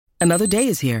Another day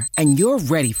is here, and you're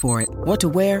ready for it. What to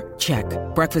wear? Check.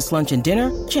 Breakfast, lunch, and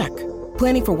dinner? Check.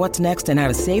 Planning for what's next and how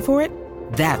to save for it?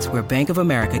 That's where Bank of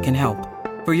America can help.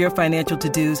 For your financial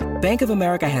to-dos, Bank of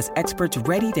America has experts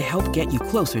ready to help get you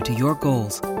closer to your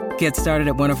goals. Get started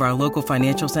at one of our local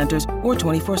financial centers or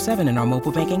 24/7 in our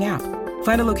mobile banking app.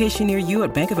 Find a location near you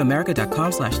at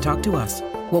bankofamerica.com/talktous.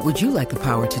 What would you like the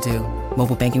power to do?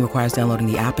 Mobile banking requires downloading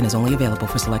the app and is only available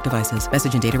for select devices.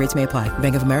 Message and data rates may apply.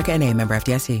 Bank of America N.A., member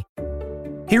FDIC.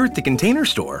 Here at the Container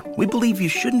Store, we believe you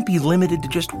shouldn't be limited to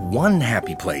just one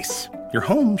happy place. Your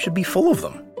home should be full of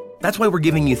them. That's why we're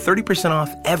giving you 30%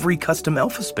 off every custom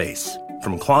Elfa space.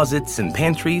 From closets and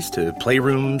pantries to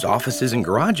playrooms, offices, and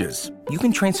garages, you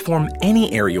can transform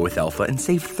any area with Elfa and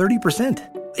save 30%.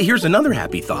 Here's another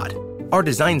happy thought. Our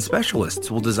design specialists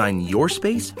will design your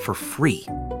space for free.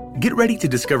 Get ready to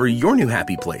discover your new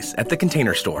happy place at the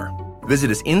Container Store.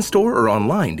 Visit us in-store or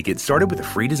online to get started with a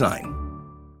free design.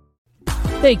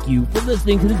 Thank you for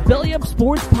listening to this Belly Up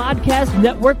Sports Podcast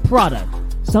Network product.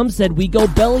 Some said we go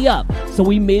belly up, so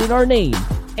we made it our name,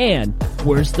 and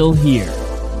we're still here.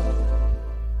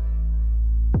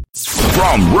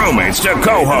 From roommates to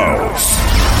co-hosts,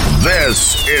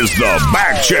 this is the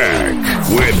Backcheck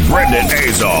with Brendan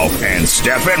Azoff and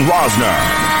Stefan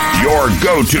Rosner, your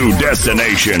go-to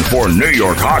destination for New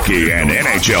York hockey and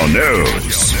NHL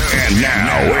news. And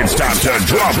now it's time to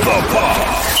drop the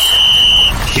puck.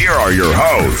 Here are your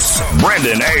hosts,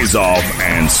 Brendan Azoff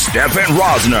and Stefan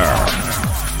Rosner.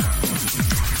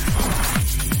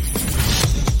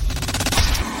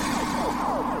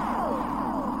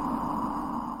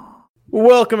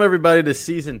 Welcome, everybody, to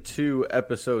Season 2,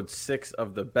 Episode 6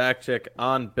 of the Backcheck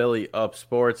on Belly Up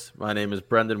Sports. My name is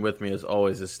Brendan. With me, as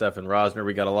always, is Stefan Rosner.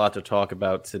 We got a lot to talk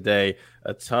about today.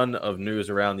 A ton of news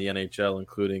around the NHL,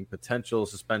 including potential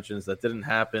suspensions that didn't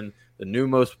happen. The new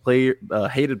most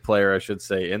hated player, I should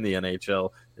say, in the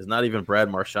NHL is not even Brad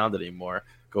Marchand anymore.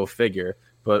 Go figure.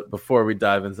 But before we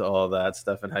dive into all of that,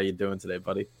 Stefan, how you doing today,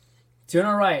 buddy? Doing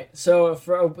all right. So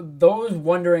for those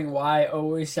wondering why I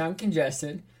always sound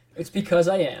congested, it's because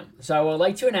I am. So I would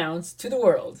like to announce to the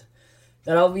world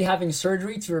that I'll be having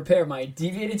surgery to repair my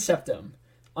deviated septum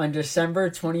on December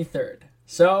 23rd.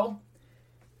 So,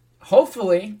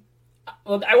 hopefully,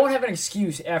 well, I won't have an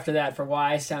excuse after that for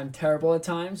why I sound terrible at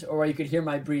times or why you could hear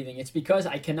my breathing. It's because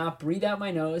I cannot breathe out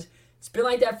my nose. It's been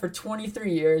like that for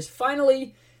 23 years.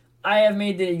 Finally, I have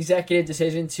made the executive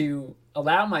decision to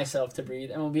allow myself to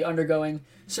breathe and will be undergoing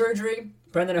surgery.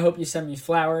 Brendan, I hope you send me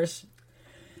flowers.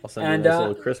 I'll send you a nice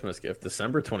little Christmas gift.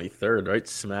 December 23rd, right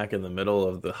smack in the middle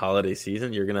of the holiday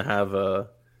season. You're going to have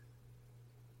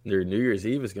your New Year's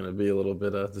Eve is going to be a little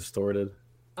bit distorted.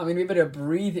 I'm going to be able to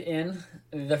breathe in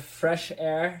the fresh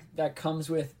air that comes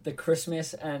with the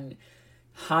Christmas and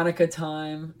Hanukkah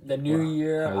time, the New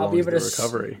Year. I'll be able to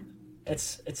recovery.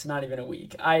 It's not even a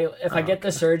week. If I get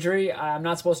the surgery, I'm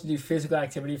not supposed to do physical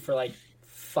activity for like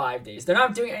 5 days. They're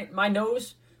not doing my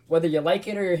nose, whether you like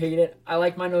it or you hate it. I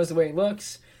like my nose the way it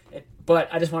looks. But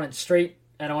I just want it straight,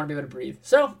 and I want to be able to breathe.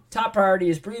 So, top priority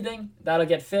is breathing. That'll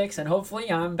get fixed, and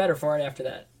hopefully I'm better for it after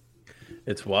that.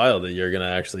 It's wild that you're going to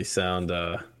actually sound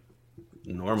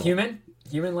normal.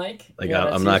 Human-like? Like, yeah,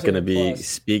 I'm not going to be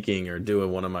speaking or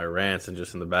doing one of my rants and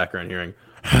just in the background hearing...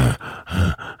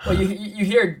 Well, you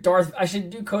hear Darth... I should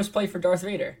do cosplay for Darth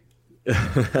Vader.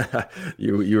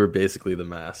 You were basically the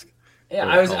mask. Yeah,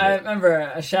 I remember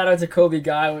a shout out to Kobe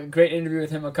Guy, great interview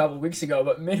with him a couple weeks ago,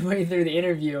 but midway through the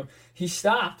interview, he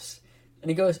stops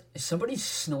and he goes, "Is somebody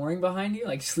snoring behind you,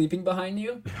 like sleeping behind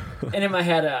you?" And in my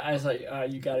head, I was like, "Oh,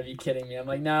 you gotta be kidding me." I'm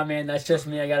like, "Nah, man, that's just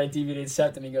me. I got a deviated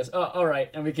septum." He goes, "Oh, all right."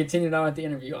 And we continued on with the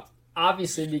interview.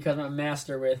 Obviously, because I'm a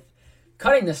master with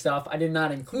cutting the stuff, I did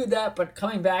not include that, but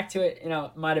coming back to it,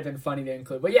 it might have been funny to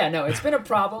include. But yeah, no, it's been a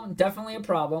problem, definitely a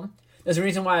problem. There's a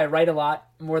reason why I write a lot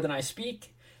more than I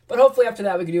speak. But hopefully after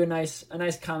that we could do a nice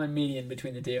common median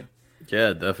between the two.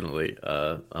 Yeah, definitely.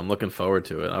 I'm looking forward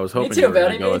to it. I was hoping you were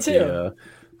going to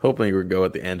go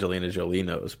with the Angelina Jolie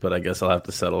nose, but I guess I'll have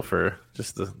to settle for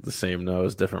just the same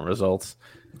nose, different results.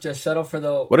 Just settle for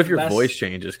the. What if your voice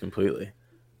changes completely?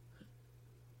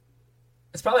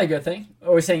 It's probably a good thing.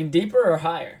 Are we saying deeper or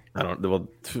higher? Well,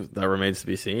 that remains to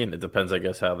be seen. It depends, I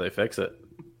guess, how they fix it.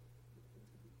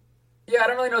 Yeah, I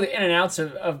don't really know the in and outs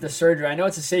of the surgery. I know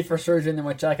it's a safer surgery than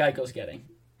what Jack Eichel's getting.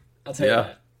 I'll tell you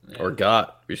that. Yeah. Or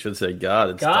got. We should say got.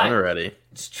 It's done already.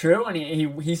 It's true, and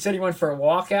he said he went for a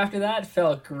walk after that.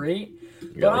 Felt great.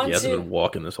 Yeah, he hasn't been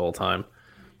walking this whole time.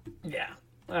 Yeah.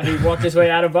 He walked his way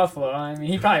out of Buffalo. I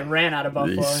mean, he probably ran out of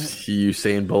Buffalo.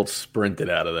 Usain Bolt sprinted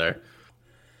out of there.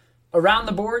 Around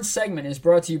the Board segment is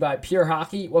brought to you by Pure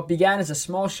Hockey. What began as a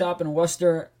small shop in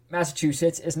Worcester,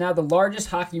 Massachusetts, is now the largest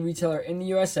hockey retailer in the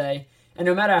USA, and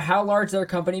no matter how large their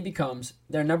company becomes,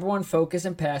 their number one focus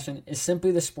and passion is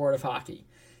simply the sport of hockey.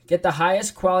 Get the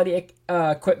highest quality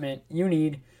equipment you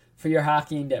need for your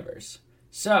hockey endeavors.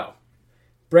 So,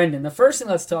 Brendan, the first thing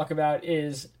let's talk about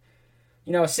is,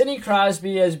 Sidney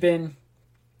Crosby has been...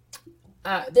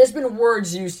 there's been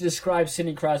words used to describe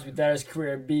Sidney Crosby throughout his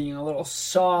career being a little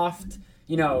soft,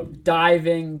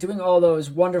 diving, doing all those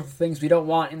wonderful things we don't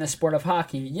want in the sport of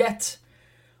hockey. Yet,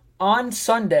 on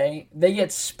Sunday, they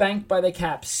get spanked by the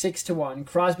Caps 6-1.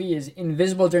 Crosby is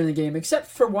invisible during the game, except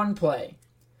for one play.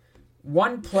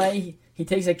 One play, he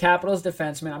takes a Capitals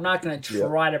defenseman. I'm not going to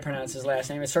try to pronounce his last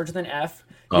name. It starts with an F.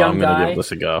 I'm going to give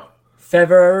this a go.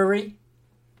 February.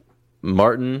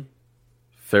 Martin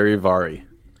Ferivari.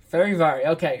 Ferivari,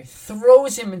 okay.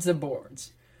 Throws him into the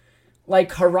boards.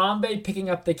 Like Harambe picking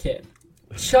up the kid.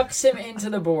 Chucks him into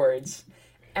the boards.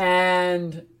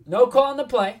 And no call on the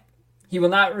play. He will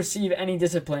not receive any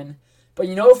discipline. But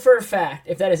for a fact,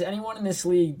 if that is anyone in this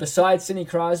league besides Sidney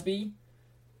Crosby,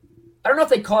 I don't know if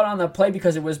they called it on the play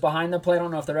because it was behind the play. I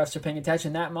don't know if the refs are paying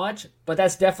attention that much. But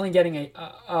that's definitely getting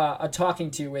a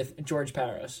talking to with George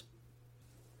Parros.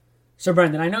 So,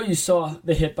 Brendan, I know you saw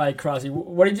the hit by Crosby.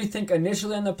 What did you think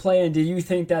initially on the play, and do you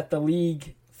think that the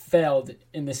league failed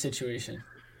in this situation?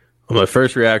 Well, my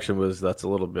first reaction was that's a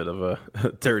little bit of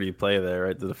a dirty play there,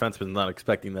 right? The defenseman's not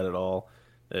expecting that at all.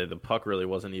 The puck really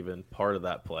wasn't even part of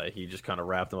that play. He just kind of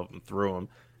wrapped him up and threw him.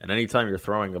 And anytime you're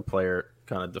throwing a player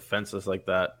kind of defenseless like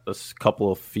that, a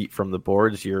couple of feet from the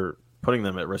boards, you're putting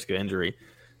them at risk of injury.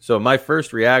 So my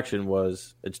first reaction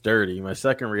was, it's dirty. My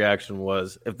second reaction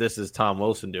was, if this is Tom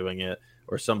Wilson doing it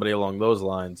or somebody along those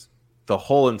lines, the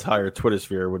whole entire Twitter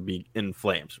sphere would be in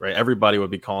flames, right? Everybody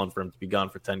would be calling for him to be gone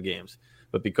for 10 games.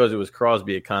 But because it was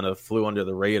Crosby, it kind of flew under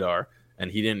the radar, and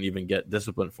he didn't even get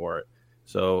disciplined for it.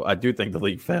 So I do think the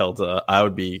league failed. I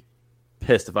would be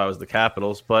pissed if I was the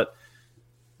Capitals. But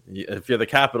if you're the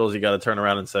Capitals, you got to turn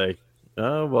around and say,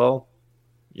 oh, well,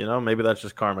 maybe that's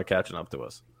just karma catching up to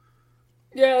us.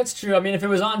 Yeah, that's true. I mean, if it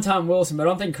was on Tom Wilson, but I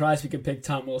don't think Crosby could pick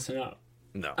Tom Wilson up.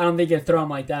 No. I don't think he'd throw him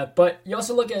like that. But you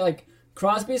also look at,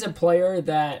 Crosby's a player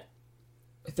that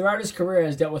throughout his career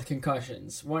has dealt with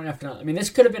concussions, one after another. I mean, this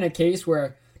could have been a case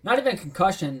where not even a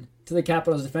concussion to the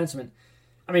Capitals defenseman.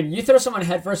 I mean, you throw someone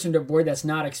headfirst into a board that's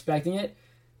not expecting it,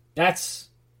 that's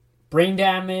brain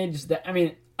damage.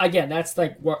 Again, that's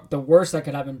what the worst that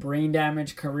could happen, brain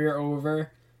damage, career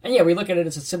over. And yeah, we look at it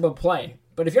as a simple play.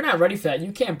 But if you're not ready for that,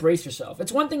 you can't brace yourself.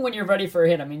 It's one thing when you're ready for a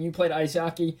hit. I mean, you played ice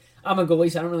hockey. I'm a goalie,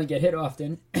 so I don't really get hit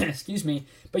often. Excuse me.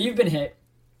 But you've been hit.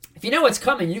 If you know what's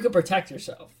coming, you can protect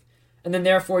yourself. And then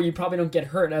therefore, you probably don't get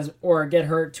hurt or get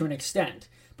hurt to an extent.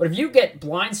 But if you get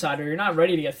blindsided or you're not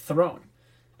ready to get thrown,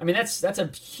 I mean, that's a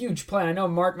huge play. I know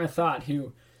Mark Mathot,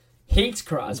 who hates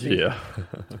Crosby,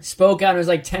 spoke out and was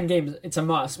like, 10 games, it's a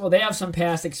must. Well, they have some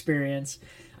past experience.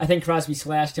 I think Crosby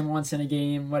slashed him once in a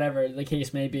game, whatever the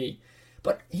case may be.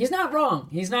 But he's not wrong.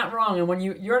 He's not wrong. And when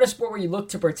you're in a sport where you look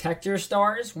to protect your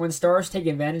stars, when stars take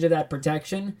advantage of that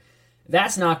protection,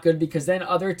 that's not good because then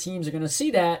other teams are going to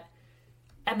see that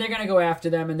and they're going to go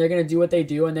after them and they're going to do what they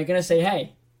do and they're going to say,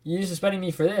 hey, you're suspending me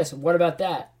for this. What about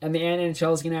that? And the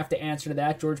NHL is going to have to answer to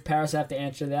that. George Parros have to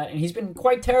answer to that. And he's been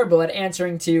quite terrible at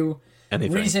answering to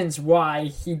reasons why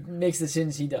he makes the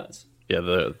decisions he does. Yeah,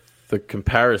 the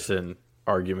comparison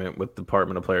argument with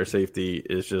Department of Player Safety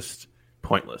is just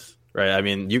pointless. Right, I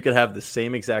mean, you could have the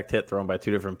same exact hit thrown by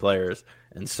two different players,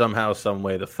 and somehow, some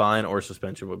way, the fine or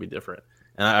suspension would be different.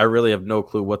 And I really have no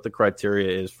clue what the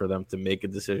criteria is for them to make a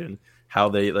decision. How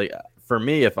they for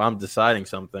me, if I'm deciding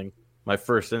something, my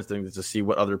first instinct is to see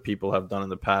what other people have done in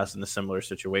the past in a similar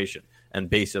situation and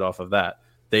base it off of that.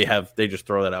 They just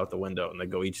throw that out the window and they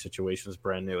go, each situation is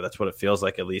brand new. That's what it feels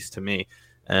like, at least to me.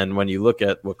 And when you look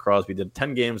at what Crosby did,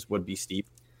 10 games would be steep.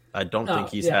 I don't think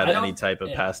he's had any type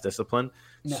of past discipline.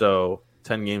 No. So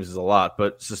 10 games is a lot.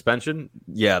 But suspension,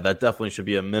 that definitely should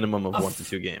be a minimum of 1 to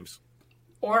 2 games.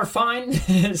 Or a fine.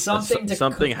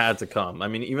 Something had to come. I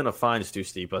mean, even a fine is too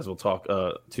steep, as we'll talk,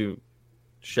 too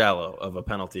shallow of a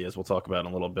penalty, as we'll talk about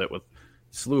in a little bit with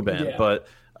Sluban. Yeah. But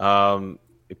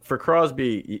for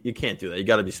Crosby, you can't do that. You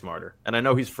got to be smarter. And I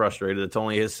know he's frustrated. It's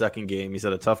only his second game. He's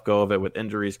had a tough go of it with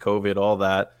injuries, COVID, all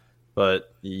that.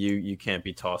 But you can't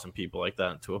be tossing people like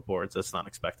that into a board. That's not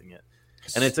expecting it.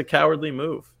 And it's a cowardly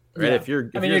move, right? Yeah. If you're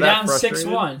down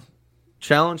 6-1.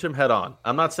 Challenge him head on.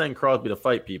 I'm not saying Crosby to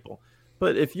fight people,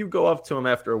 but if you go up to him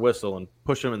after a whistle and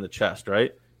push him in the chest,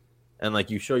 right? And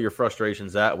you show your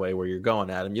frustrations that way where you're going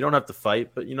at him. You don't have to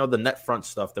fight, but the net front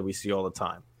stuff that we see all the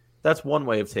time. That's one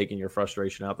way of taking your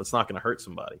frustration out that's not going to hurt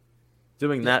somebody.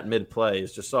 Doing that mid-play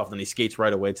is just soft, and he skates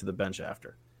right away to the bench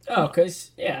after. Oh,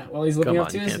 because well, he's living up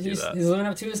to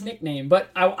his nickname. But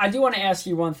I do want to ask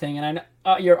you one thing, and I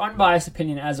know your unbiased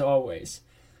opinion as always.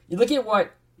 You look at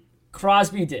what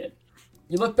Crosby did.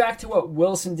 You look back to what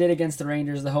Wilson did against the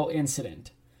Rangers, the whole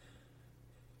incident.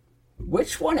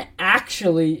 Which one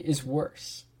actually is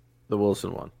worse? The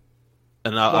Wilson one.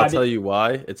 And I'll tell you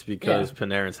why. It's because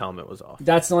Panarin's helmet was off.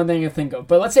 That's the only thing I can think of.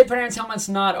 But let's say Panarin's helmet's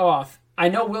not off. I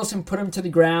know Wilson put him to the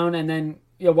ground and then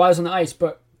while he was on the ice,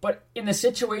 but in the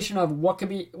situation of what could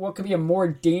be a more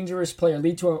dangerous player,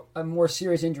 lead to a more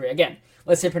serious injury. Again,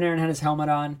 let's say Panarin had his helmet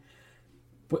on.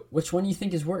 Which one do you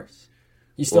think is worse?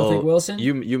 You still think Wilson?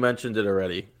 You mentioned it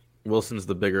already. Wilson's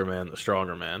the bigger man, the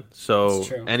stronger man. So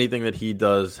anything that he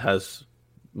does has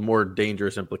more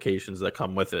dangerous implications that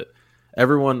come with it.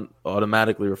 Everyone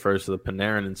automatically refers to the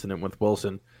Panarin incident with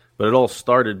Wilson, but it all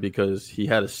started because he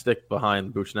had a stick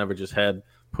behind Buchnevich's head,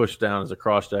 pushed down as a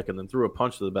cross-check, and then threw a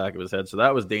punch to the back of his head. So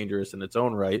that was dangerous in its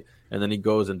own right, and then he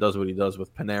goes and does what he does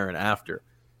with Panarin after.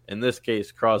 In this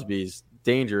case, Crosby's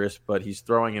dangerous, but he's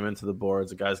throwing him into the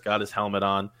boards. The guy's got his helmet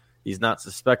on. He's not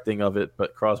suspecting of it,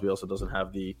 but Crosby also doesn't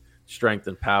have the strength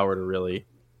and power to really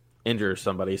injure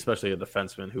somebody, especially a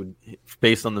defenseman who,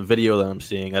 based on the video that I'm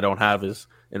seeing, I don't have his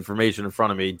information in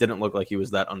front of me, didn't look like he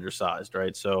was that undersized,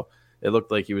 right? So it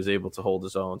looked like he was able to hold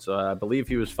his own. So I believe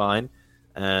he was fine.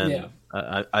 And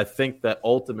I think that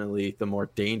ultimately the more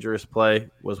dangerous play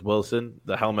was Wilson.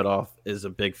 The helmet off is a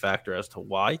big factor as to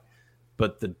why.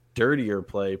 But the dirtier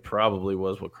play probably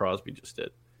was what Crosby just did.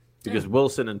 Because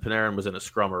Wilson and Panarin was in a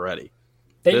scrum already.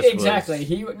 Exactly.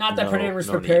 Panarin was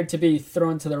prepared to be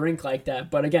thrown to the rink like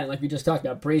that. But again, like we just talked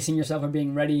about, bracing yourself and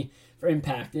being ready for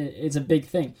impact, it's a big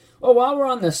thing. Well, while we're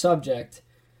on this subject,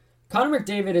 Connor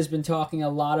McDavid has been talking a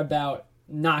lot about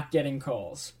not getting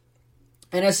calls.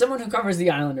 And as someone who covers the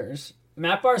Islanders,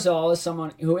 Matt Barzal is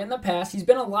someone who in the past, he's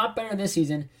been a lot better this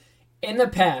season, in the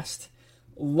past,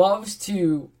 loves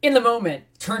to, in the moment,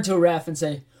 turn to a ref and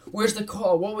say, "Where's the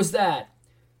call? What was that?"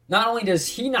 Not only does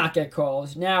he not get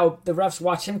calls, now the refs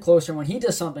watch him closer. When he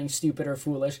does something stupid or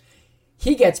foolish,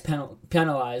 he gets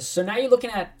penalized. So now you're looking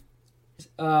at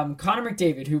Connor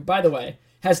McDavid, who, by the way,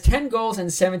 has 10 goals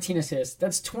and 17 assists.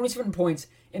 That's 27 points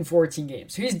in 14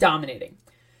 games. So he's dominating.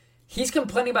 He's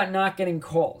complaining about not getting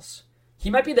calls. He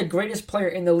might be the greatest player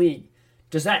in the league.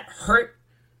 Does that hurt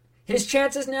his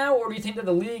chances now? Or do you think that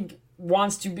the league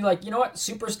wants to be like, you know what,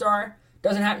 superstar,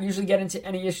 doesn't usually get into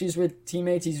any issues with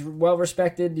teammates. He's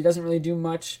well-respected. He doesn't really do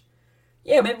much.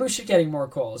 Yeah, maybe we should get more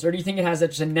calls. Or do you think it has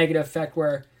just a negative effect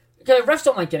where... Because refs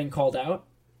don't like getting called out.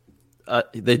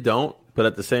 They don't, but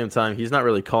at the same time, he's not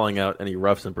really calling out any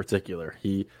refs in particular.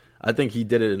 I think he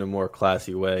did it in a more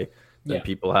classy way than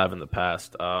people have in the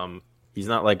past. He's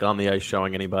not like on the ice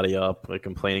showing anybody up, like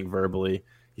complaining verbally.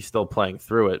 He's still playing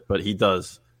through it, but he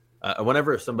does.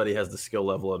 Whenever somebody has the skill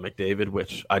level of McDavid,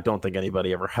 which I don't think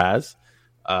anybody ever has,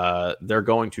 they're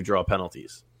going to draw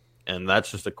penalties. And that's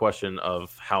just a question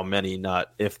of how many,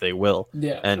 not if they will.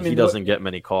 Yeah, and he doesn't get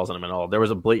many calls on him at all. There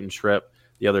was a blatant trip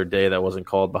the other day that wasn't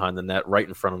called behind the net right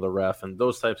in front of the ref, and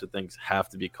those types of things have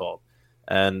to be called.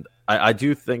 And I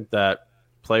do think that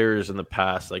players in the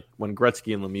past, like when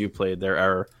Gretzky and Lemieux played,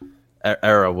 their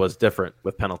era was different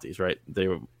with penalties, right? They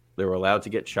were allowed to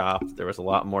get chopped. There was a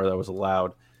lot more that was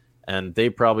allowed. And they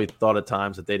probably thought at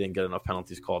times that they didn't get enough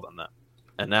penalties called on them.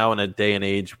 And now in a day and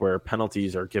age where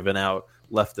penalties are given out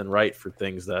left and right for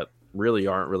things that really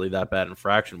aren't really that bad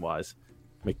infraction-wise,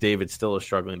 McDavid still is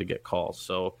struggling to get calls.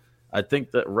 So I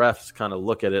think that refs kind of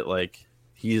look at it like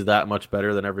he's that much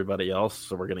better than everybody else,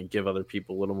 so we're going to give other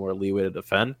people a little more leeway to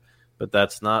defend. But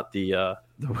that's not the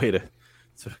way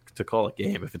to call a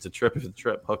game. If it's a trip,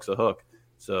 hook's a hook.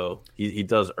 So he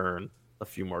does earn a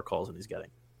few more calls than he's getting.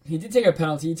 He did take a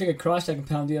penalty. He took a cross-checking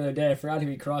penalty the other day. I forgot who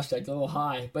he cross-checked, a little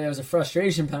high. But it was a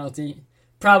frustration penalty,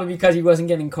 probably because he wasn't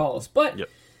getting calls. But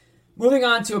moving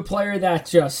on to a player that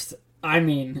just, a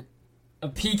PK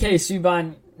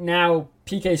Subban, now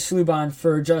PK Subban,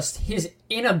 for just his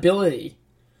inability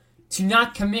to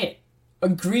not commit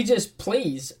egregious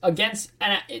plays against...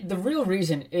 And the real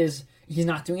reason is he's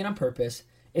not doing it on purpose.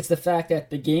 It's the fact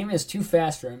that the game is too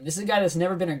fast for him. This is a guy that's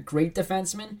never been a great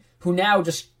defenseman who now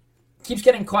just keeps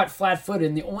getting caught flat-footed,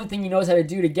 and the only thing he knows how to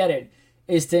do to get it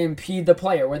is to impede the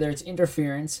player, whether it's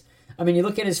interference. You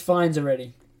look at his fines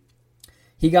already.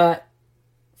 He got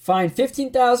fined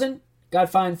 $15,000, got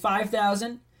fined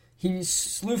 $5,000. He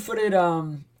slew-footed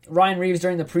Ryan Reeves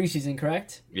during the preseason,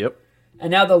 correct? Yep. And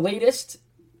now the latest,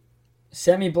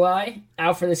 Semi Bly,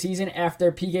 out for the season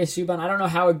after PK Subban. I don't know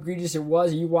how egregious it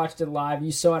was. You watched it live.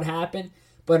 You saw it happen.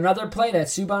 But another play that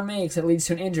Subban makes that leads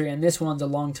to an injury, and this one's a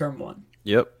long-term one.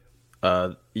 Yep.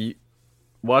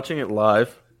 Watching it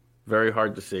live, Very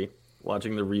hard to see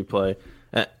watching the replay.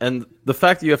 And the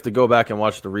fact that you have to go back and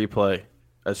watch the replay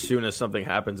as soon as something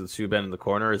happens with Subban in the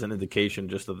corner is an indication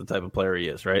just of the type of player he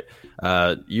is, right?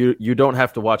 You don't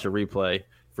have to watch a replay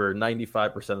for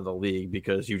 95% of the league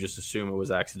because you just assume it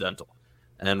was accidental.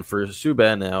 And for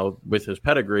Subban now, with his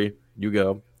pedigree, you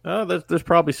go, oh, there's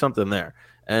probably something there.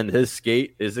 And his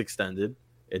skate is extended.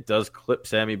 It does clip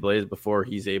Sammy Blais before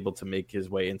he's able to make his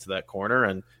way into that corner.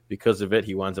 And because of it,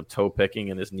 he winds up toe picking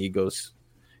and his knee goes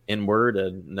inward.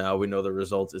 And now we know the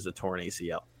result is a torn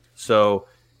ACL. So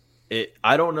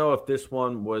I don't know if this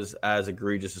one was as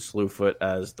egregious a slew foot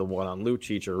as the one on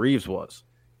Lucic or Reeves was.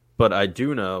 But I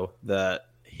do know that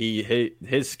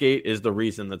his skate is the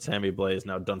reason that Sammy Blais is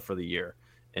now done for the year.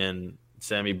 And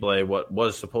Sammy Blais, what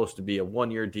was supposed to be a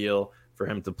 1-year deal for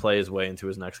him to play his way into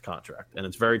his next contract. And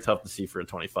it's very tough to see for a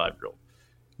 25-year-old.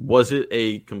 Was it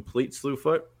a complete slew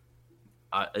foot?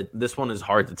 This one is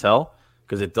hard to tell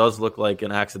because it does look like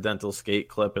an accidental skate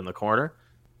clip in the corner.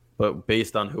 But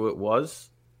based on who it was,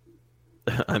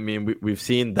 I mean, we've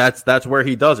seen that's where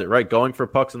he does it, right? Going for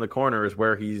pucks in the corner is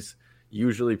where he's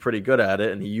usually pretty good at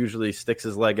it, and he usually sticks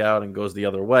his leg out and goes the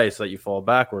other way so that you fall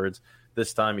backwards.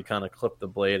 This time he kind of clipped the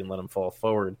blade and let him fall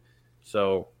forward.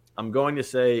 So I'm going to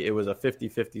say it was a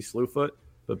 50-50 slew foot,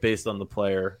 but based on the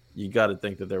player, you got to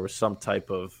think that there was some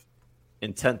type of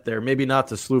intent there. Maybe not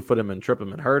to slew foot him and trip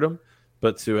him and hurt him,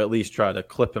 but to at least try to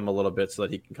clip him a little bit so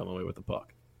that he can come away with the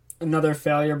puck. Another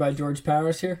failure by George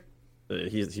Paris here?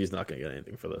 He's not going to get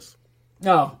anything for this.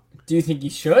 No. Do you think he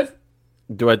should?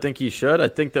 Do I think he should? I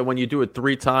think that when you do it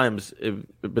 3 times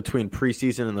between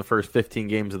preseason and the first 15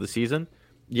 games of the season,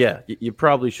 yeah, you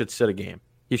probably should sit a game.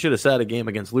 He should have sat a game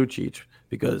against Lucic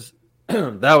because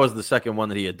that was the second one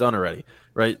that he had done already,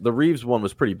 right? The Reeves one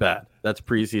was pretty bad. That's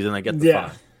preseason. I get the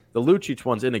fine. The Lucic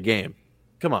one's in a game.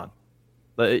 Come on.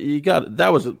 That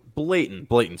was a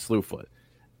blatant slew foot.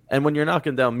 And when you're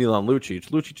knocking down Milan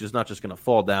Lucic is not just going to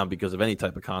fall down because of any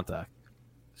type of contact.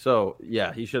 So,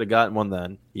 yeah, he should have gotten one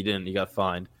then. He didn't. He got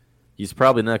fined. He's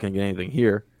probably not going to get anything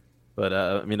here. But,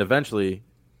 I mean, eventually,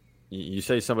 you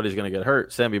say somebody's going to get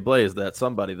hurt. Sammy Blais, that's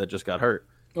somebody that just got hurt.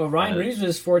 Well, Ryan Reeves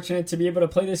was fortunate to be able to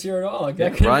play this year at all.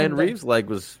 Like Ryan Reeves' leg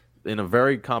was in a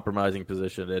very compromising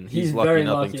position, and he's lucky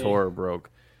nothing tore or broke.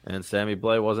 And Sammy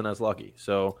Blais wasn't as lucky.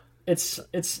 So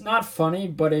it's not funny,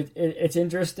 but it's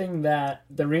interesting that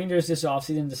the Rangers this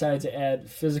offseason decided to add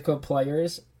physical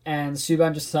players, and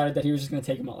Subban just decided that he was just going to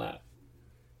take them all out.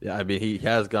 Yeah, I mean, he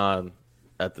has gone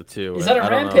at the 2. Is that a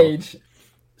rampage?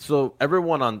 So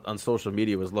everyone on social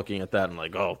media was looking at that and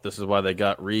like, oh, this is why they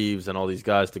got Reeves and all these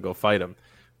guys to go fight him.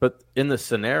 But in the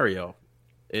scenario,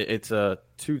 it's a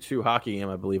 2-2 hockey game,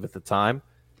 I believe, at the time,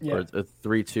 or a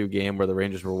 3-2 game where the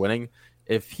Rangers were winning.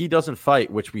 If he doesn't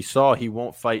fight, which we saw he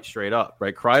won't fight straight up,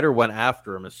 right? Kreider went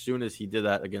after him as soon as he did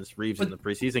that against Reeves in the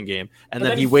preseason game. And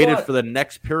then he waited for the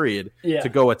next period to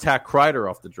go attack Kreider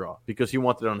off the draw because he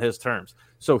wanted it on his terms.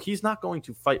 So he's not going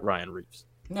to fight Ryan Reeves.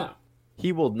 No.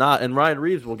 He will not. And Ryan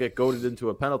Reeves will get goaded into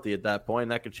a penalty at that point,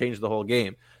 and that could change the whole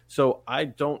game. So I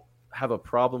don't have a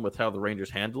problem with how the Rangers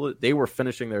handle it. They were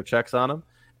finishing their checks on him.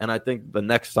 And I think the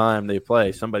next time they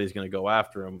play, somebody's going to go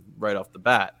after him right off the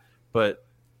bat. But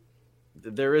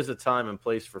there is a time and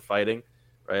place for fighting,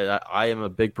 right? I am a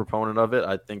big proponent of it.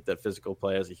 I think that physical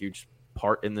play has a huge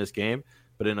part in this game.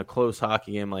 But in a close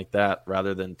hockey game like that,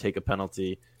 rather than take a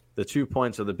penalty, the 2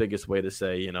 points are the biggest way to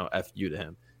say, F you to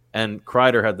him. And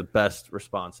Kreider had the best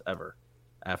response ever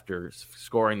after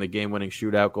scoring the game-winning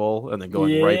shootout goal and then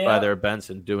going right by their bench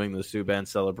and doing the Subban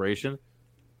celebration.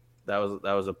 That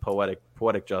was a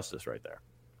poetic justice right there.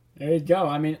 There you go.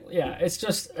 I mean, yeah, it's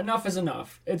just enough is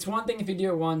enough. It's one thing if you do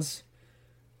it once,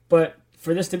 but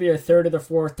for this to be a third or the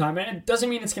fourth time, and it doesn't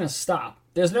mean it's going to stop.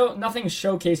 There's nothing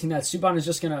showcasing that Subban is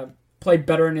just going to play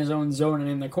better in his own zone and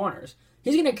in the corners.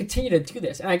 He's going to continue to do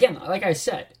this. And again, like I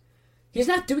said, he's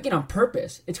not doing it on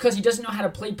purpose. It's because he doesn't know how to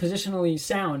play positionally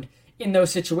sound in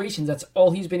those situations. That's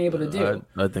all he's been able to do.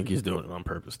 I think he's doing it on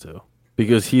purpose, too.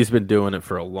 Because he's been doing it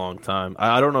for a long time.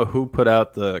 I don't know who put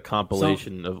out the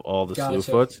compilation of all the slew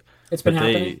foots. It's been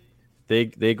happening.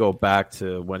 They go back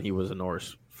to when he was a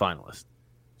Norris finalist.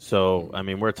 So, I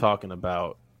mean, we're talking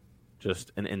about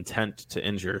just an intent to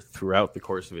injure throughout the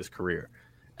course of his career.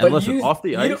 And listen, off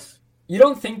the ice... You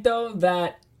don't think, though,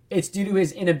 that it's due to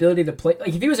his inability to play? Like,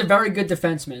 if he was a very good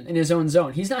defenseman in his own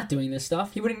zone, he's not doing this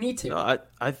stuff. He wouldn't need to. No,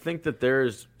 I think that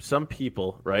there's some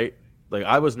people, right? Like,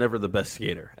 I was never the best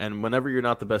skater. And whenever you're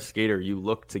not the best skater, you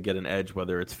look to get an edge,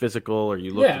 whether it's physical or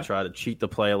you look to try to cheat the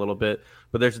play a little bit.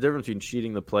 But there's a difference between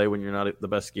cheating the play when you're not the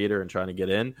best skater and trying to get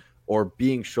in, or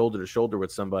being shoulder to shoulder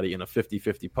with somebody in a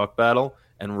 50-50 puck battle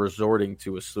and resorting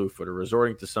to a slew foot or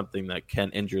resorting to something that can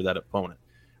injure that opponent.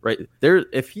 Right there,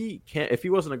 if he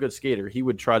wasn't a good skater, he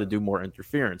would try to do more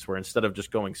interference. Where instead of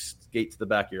just going skate to the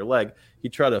back of your leg,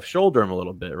 he'd try to shoulder him a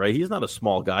little bit. Right, he's not a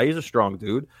small guy; he's a strong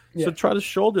dude. Yeah. So try to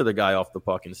shoulder the guy off the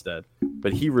puck instead.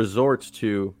 But he resorts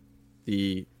to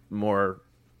the more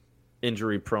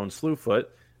injury-prone slew foot,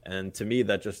 and to me,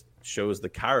 that just shows the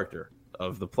character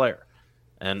of the player.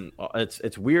 And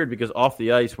it's weird because off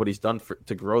the ice, what he's done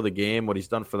to grow the game, what he's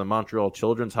done for the Montreal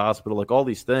Children's Hospital, like all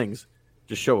these things,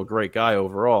 just show a great guy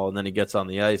overall, and then he gets on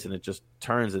the ice and it just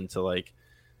turns into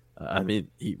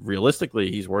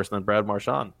realistically he's worse than Brad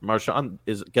Marchand. Marchand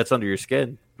gets under your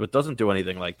skin but doesn't do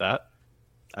anything like that.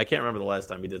 I can't remember the last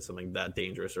time he did something that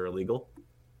dangerous or illegal.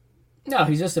 No,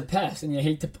 he's just a pest, and you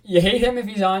hate him if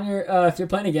he's on your if you're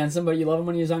playing against him, but you love him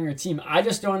when he's on your team. I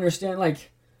just don't understand.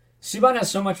 Like, Subban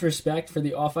has so much respect for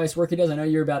the off ice work he does. I know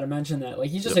you're about to mention that.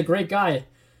 Like, he's just a great guy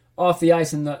off the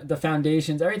ice and the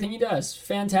foundations, everything he does,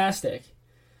 fantastic.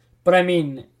 But, I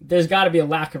mean, there's got to be a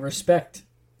lack of respect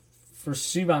for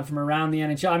Subban from around the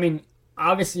NHL. I mean,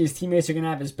 obviously his teammates are going to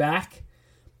have his back,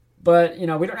 but, we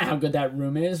don't know how good that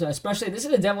room is. Especially, this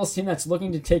is a Devils team that's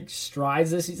looking to take strides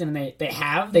this season, and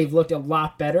they've looked a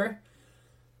lot better.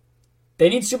 They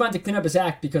need Subban to clean up his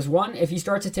act because, one, if he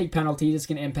starts to take penalties, it's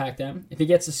going to impact them. If he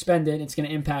gets suspended, it's going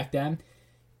to impact them.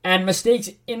 And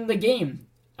mistakes in the game.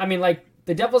 I mean,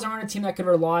 the Devils aren't a team that can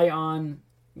rely on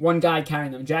one guy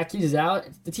carrying them. Jack Hughes is out.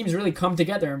 The team's really come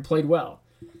together and played well.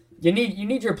 You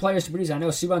need your players to produce. I know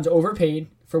Subban's overpaid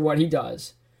for what he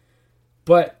does,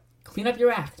 but clean up your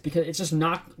act because it's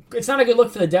not a good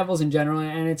look for the Devils in general,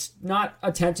 and it's not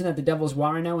attention that the Devils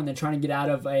want right now when they're trying to get out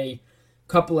of a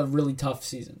couple of really tough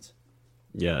seasons.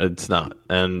 Yeah, it's not.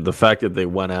 And the fact that they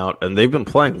went out and they've been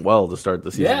playing well to start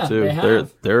the season too. They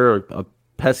have. They're a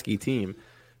pesky team.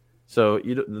 So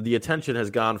the attention has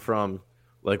gone from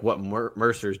like what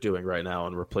Mercer's doing right now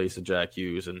and replace the Jack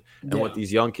Hughes and what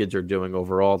these young kids are doing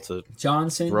overall to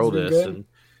throw this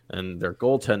and their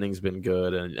goaltending's been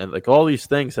good and like all these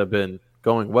things have been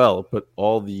going well, but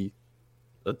all the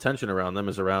attention around them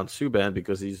is around Subban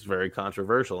because he's very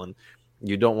controversial and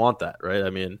you don't want that, right?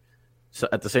 I mean, so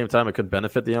at the same time it could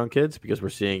benefit the young kids because we're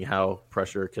seeing how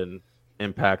pressure can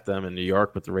impact them in New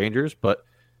York with the Rangers, but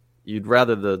you'd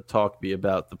rather the talk be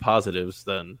about the positives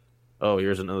than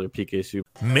here's another PK Subban.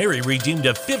 Mary redeemed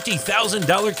a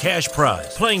 $50,000 cash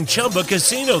prize playing Chumba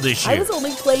Casino this year. I was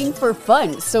only playing for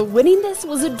fun, so winning this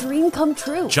was a dream come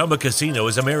true. Chumba Casino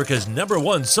is America's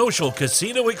 #1 social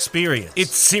casino experience.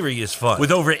 It's serious fun.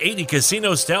 With over 80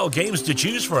 casino-style games to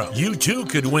choose from, you too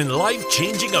could win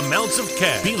life-changing amounts of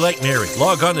cash. Be like Mary.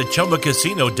 Log on to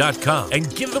ChumbaCasino.com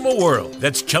and give them a whirl.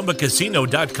 That's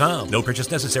ChumbaCasino.com. No purchase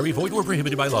necessary. Void or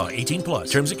prohibited by law. 18+.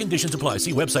 Terms and conditions apply.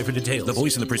 See website for details. The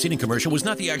voice in the preceding commercial was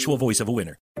not the actual voice of a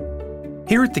winner.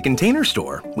 Here at the Container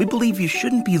Store, we believe you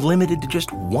shouldn't be limited to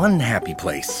just one happy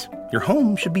place. Your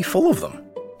home should be full of them.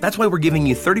 That's why we're giving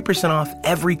you 30% off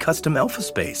every custom Elfa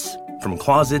space. From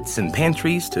closets and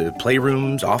pantries to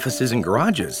playrooms, offices, and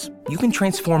garages, you can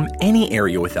transform any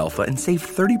area with Elfa and save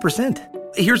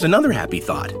 30%. Here's another happy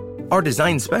thought. Our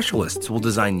design specialists will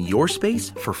design your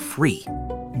space for free.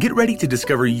 Get ready to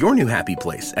discover your new happy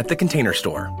place at the Container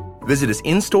Store. Visit us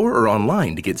in-store or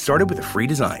online to get started with a free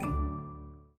design.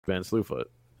 Van Slewfoot.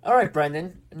 All right,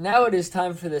 Brendan. Now it is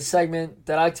time for the segment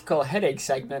that I like to call Headache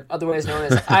Segment, otherwise known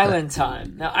as Island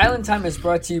Time. Now, Island Time is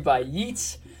brought to you by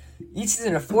Yeats. Yeats is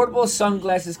an affordable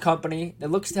sunglasses company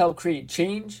that looks to help create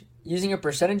change using a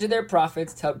percentage of their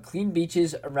profits to help clean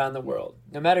beaches around the world.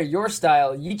 No matter your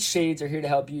style, Yeats shades are here to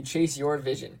help you chase your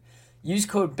vision. Use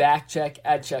code BACKCHECK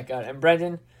at checkout. And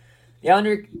Brendan, the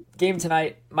Islander game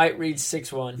tonight might read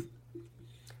 6-1.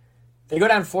 They go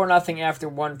down 4-0 after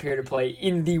one period of play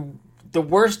in the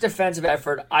worst defensive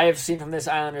effort I have seen from this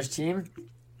Islanders team,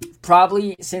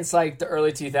 probably since like the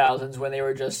early 2000s when they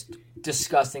were just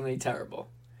disgustingly terrible.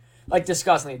 Like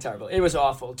disgustingly terrible. It was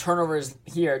awful. Turnovers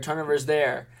here, turnovers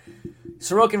there.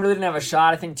 Sorokin really didn't have a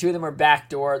shot. I think 2 of them were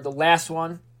backdoor. The last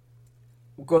one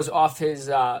goes off his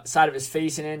side of his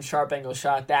face and in, sharp angle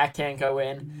shot. That can't go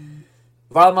in.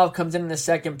 Varlamov comes in the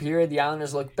second period. The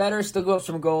Islanders look better, still go up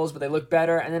some goals, but they look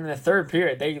better. And then in the third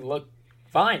period, they look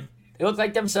fine. They look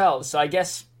like themselves. So I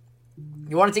guess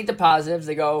you want to take the positives.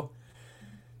 They go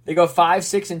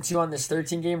 5-6-2 on this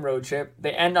 13-game road trip.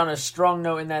 They end on a strong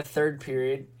note in that third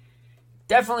period.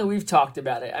 Definitely, we've talked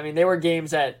about it. I mean, they were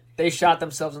games that they shot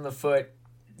themselves in the foot,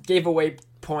 gave away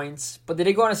points, but they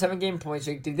did go on a 7-game point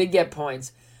streak. They did get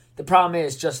points. The problem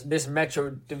is just this Metro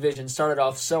division started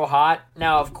off so hot.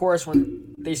 Now, of course,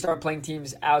 when they start playing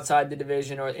teams outside the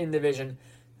division or in division,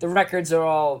 the records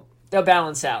they'll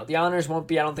balance out. The Islanders won't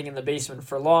be, I don't think, in the basement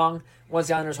for long. Once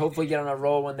the Islanders hopefully get on a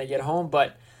roll when they get home,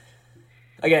 but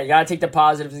again, you got to take the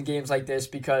positives in games like this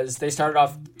because they started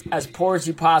off as poor as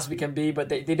you possibly can be, but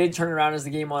they did turn around as the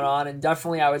game went on, and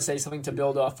definitely I would say something to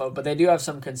build off of, but they do have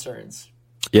some concerns.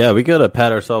 Yeah, we got to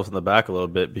pat ourselves on the back a little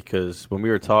bit because when we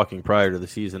were talking prior to the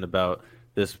season about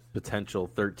this potential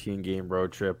 13-game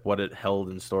road trip, what it held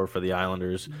in store for the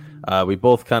Islanders, we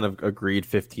both kind of agreed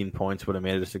 15 points would have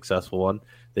made it a successful one.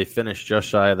 They finished just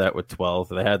shy of that with 12.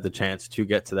 They had the chance to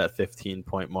get to that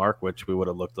 15-point mark, which we would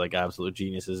have looked like absolute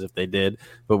geniuses if they did.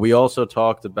 But we also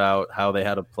talked about how they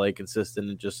had to play consistent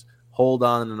and just hold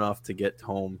on enough to get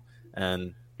home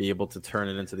and be able to turn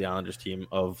it into the Islanders team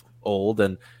of old.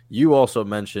 And you also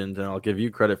mentioned, and I'll give you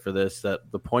credit for this,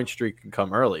 that the point streak can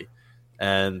come early.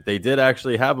 And they did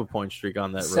actually have a point streak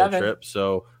on that road trip.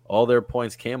 So all their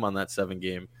points came on that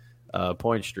 7-game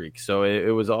point streak. So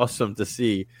it was awesome to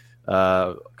see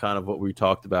kind of what we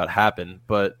talked about happen.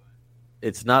 But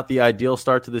it's not the ideal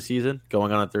start to the season.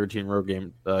 Going on a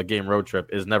 13-game road trip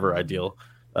is never ideal.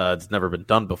 It's never been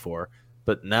done before.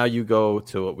 But now you go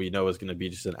to what we know is going to be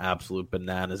just an absolute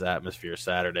bananas atmosphere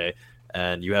Saturday.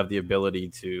 And you have the ability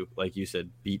to, like you said,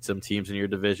 beat some teams in your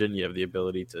division. You have the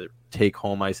ability to take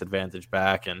home ice advantage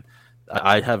back. And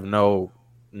I have no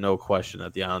question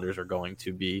that the Islanders are going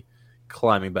to be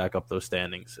climbing back up those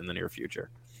standings in the near future.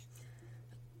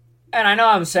 And I know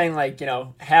I'm saying,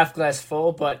 half glass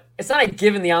full, but it's not a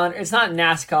given the Islanders. It's not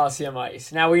Nassau Coliseum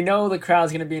ice. Now, we know the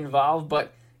crowd's going to be involved,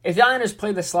 but if the Islanders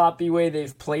play the sloppy way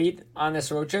they've played on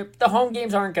this road trip, the home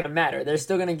games aren't going to matter. They're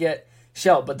still going to get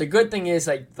shelled. But the good thing is,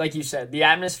 like you said, the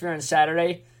atmosphere on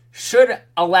Saturday should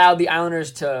allow the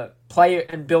Islanders to play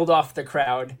and build off the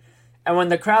crowd. And when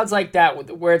the crowd's like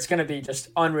that, where it's going to be just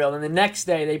unreal, and the next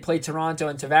day they play Toronto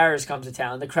and Tavares comes to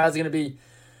town, the crowd's going to be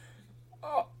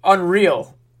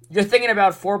unreal. You're thinking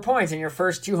about 4 points in your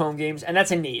first 2 home games, and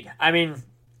that's a need. I mean,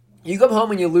 you come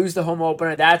home and you lose the home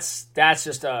opener, that's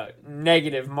just a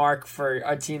negative mark for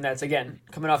a team that's, again,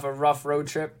 coming off a rough road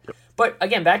trip. But,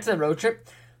 again, back to the road trip,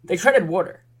 they treaded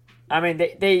water. I mean,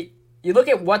 you look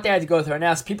at what they had to go through. And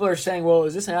now people are saying, well,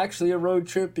 is this actually a road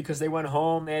trip because they went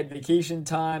home, they had vacation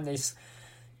time?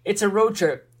 It's a road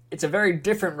trip. It's a very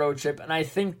different road trip. And I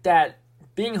think that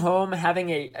being home, having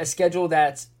a schedule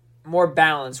that's more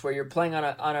balanced, where you're playing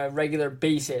on a regular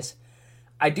basis,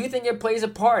 I do think it plays a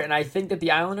part. And I think that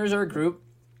the Islanders are a group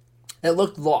that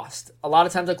looked lost. A lot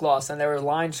of times looked lost. And there was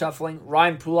line shuffling.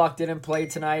 Ryan Pulock didn't play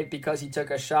tonight because he took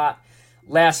a shot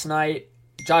last night.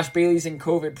 Josh Bailey's in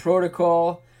COVID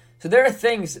protocol. So there are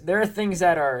things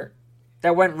that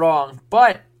went wrong.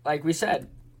 But like we said,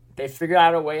 they figured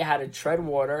out a way how to tread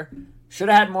water. Should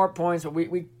have had more points, but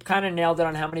we kind of nailed it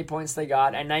on how many points they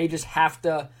got. And now you just have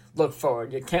to look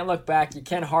forward. You can't look back. You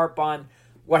can't harp on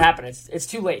what happened. It's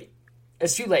too late.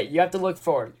 It's too late. You have to look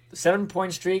forward. The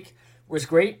 7-point streak was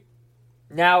great.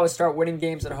 Now let's start winning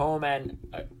games at home. And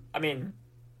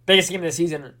biggest game of the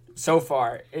season so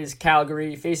far is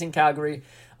facing Calgary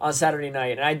on Saturday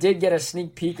night. And I did get a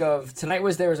sneak peek of tonight.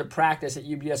 There was a practice at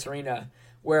UBS Arena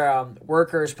where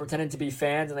workers pretended to be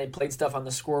fans and they played stuff on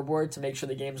the scoreboard to make sure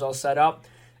the game's all set up.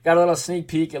 Got a little sneak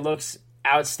peek. It looks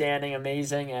outstanding,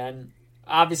 amazing, and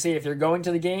obviously if you're going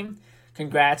to the game,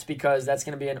 congrats, because that's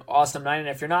going to be an awesome night. And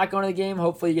if you're not going to the game,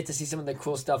 hopefully you get to see some of the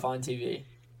cool stuff on TV.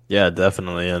 Yeah,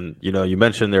 definitely. And, you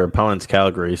mentioned their opponent's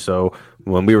Calgary. So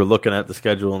when we were looking at the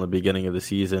schedule in the beginning of the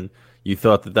season, you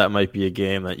thought that might be a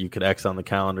game that you could X on the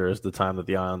calendar as the time that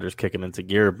the Islanders kicking into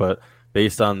gear. But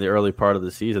based on the early part of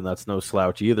the season, that's no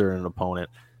slouch either in an opponent.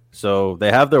 So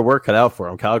they have their work cut out for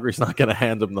them. Calgary's not going to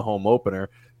hand them the home opener.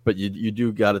 But you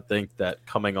do got to think that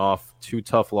coming off 2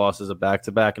 tough losses, a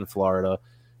back-to-back in Florida,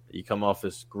 you come off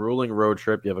this grueling road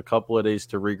trip, you have a couple of days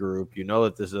to regroup, you know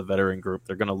that this is a veteran group.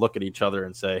 They're going to look at each other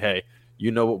and say, hey,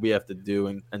 you know what we have to do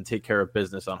and take care of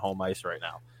business on home ice right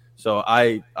now. So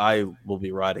I will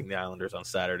be riding the Islanders on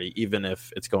Saturday, even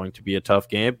if it's going to be a tough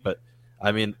game. But,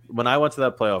 when I went to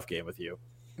that playoff game with you,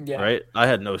 right, I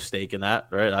had no stake in that,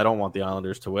 right? I don't want the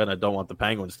Islanders to win. I don't want the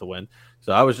Penguins to win.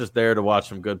 So I was just there to watch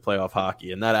some good playoff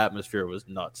hockey, and that atmosphere was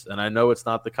nuts. And I know it's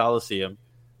not the Coliseum,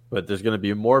 but there's going to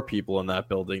be more people in that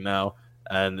building now,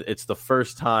 and it's the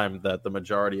first time that the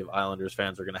majority of Islanders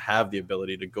fans are going to have the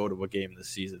ability to go to a game this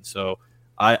season. So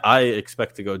I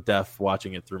expect to go deaf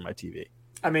watching it through my TV.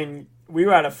 We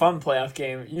were at a fun playoff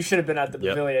game. You should have been at the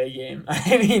Bavilier game.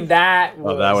 That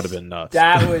would have been nuts.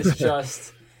 That was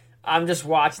just – I'm just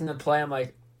watching the play. I'm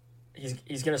like,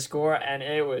 he's going to score, and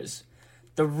it was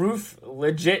 – the roof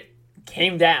legit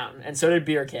came down, and so did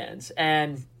beer cans.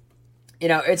 And,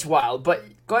 it's wild. But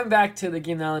going back to the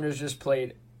game the Islanders just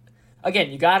played,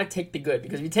 again, you got to take the good,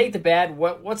 because if you take the bad,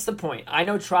 what's the point? I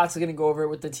know Trotz is going to go over it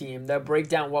with the team. They'll break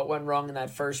down what went wrong in that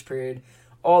first period,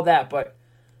 all that, but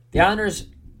the Islanders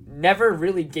never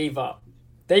really gave up.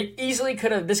 They easily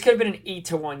could have, this could have been an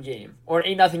 8-1 game, or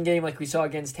an 8-0 game like we saw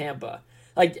against Tampa.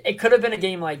 Like, it could have been a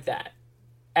game like that.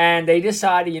 And they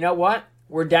decided, you know what?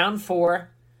 We're down 4.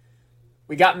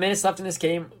 We got minutes left in this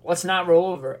game. Let's not roll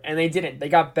over. And they didn't. They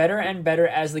got better and better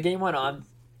as the game went on.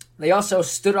 They also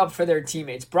stood up for their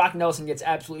teammates. Brock Nelson gets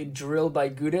absolutely drilled by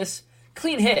Gudas.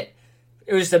 Clean hit.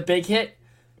 It was just a big hit.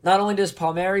 Not only does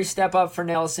Palmieri step up for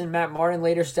Nelson, Matt Martin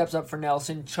later steps up for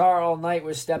Nelson. Char all night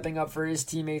was stepping up for his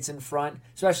teammates in front,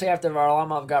 especially after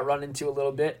Varlamov got run into a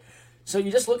little bit. So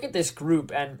you just look at this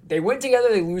group, and they win together,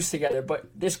 they lose together, but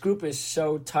this group is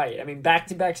so tight. I mean,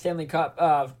 back-to-back Stanley Cup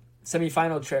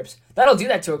semifinal trips. That'll do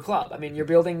that to a club. I mean, you're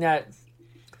building that.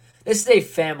 This is a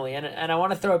family, and I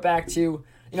want to throw it back to,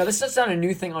 this is not a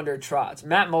new thing under Trotz.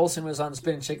 Matt Molson was on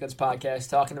Spin and Chicklets podcast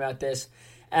talking about this.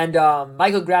 And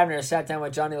Michael Grabner sat down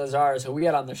with Johnny Lazarus, who we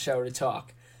had on the show, to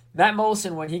talk. Matt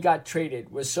Molson, when he got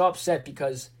traded, was so upset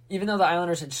because even though the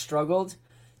Islanders had struggled,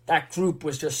 that group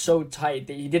was just so tight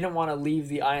that he didn't want to leave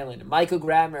the island. Michael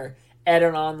Grabner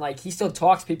added on, like, he still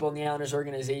talks to people in the Islanders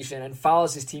organization and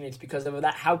follows his teammates because of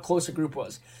that, how close the group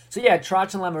was. So yeah,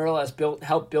 Trotz and Lamoriello has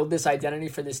helped build this identity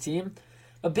for this team.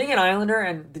 But being an Islander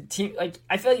and the team, like,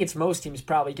 I feel like it's most teams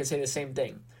probably could say the same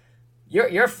thing.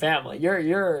 You're family.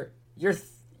 You're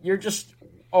just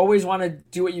always want to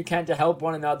do what you can to help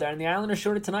one another. And the Islanders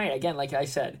showed it tonight. Again, like I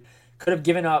said, could have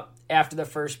given up after the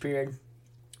first period,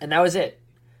 and that was it.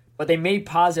 But they made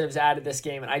positives out of this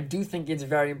game, and I do think it's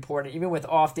very important, even with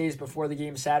off days before the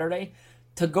game Saturday,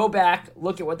 to go back,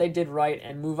 look at what they did right,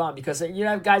 and move on. Because you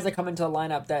have guys that come into the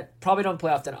lineup that probably don't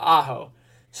play often. Aho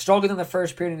struggled in the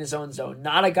first period in his own zone.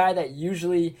 Not a guy that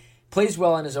usually plays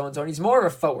well in his own zone. He's more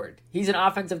of a forward. He's an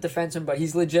offensive defenseman, but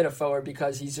he's legit a forward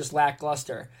because he's just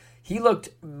lackluster. He looked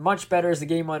much better as the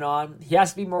game went on. He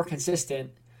has to be more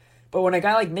consistent. But when a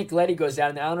guy like Nick Leddy goes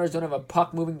down, the Islanders don't have a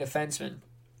puck-moving defenseman,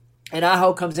 and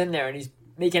Aho comes in there and he's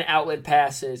making outlet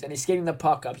passes and he's skating the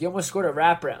puck up. He almost scored a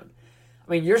wraparound.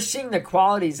 I mean, you're seeing the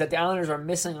qualities that the Islanders are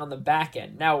missing on the back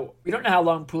end. Now, we don't know how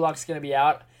long Pulak's going to be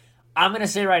out. I'm going to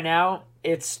say right now,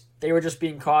 they were just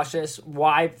being cautious.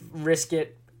 Why risk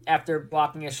it after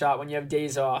blocking a shot when you have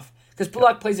days off? Because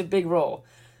Pulak plays a big role.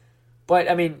 But,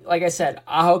 I mean, like I said,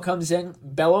 Aho comes in.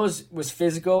 Bellows was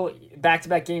physical.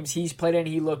 Back-to-back games he's played in,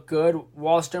 he looked good.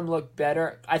 Wallstrom looked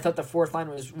better. I thought the fourth line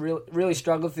was really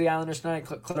struggled for the Islanders tonight.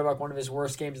 Clutterbuck, one of his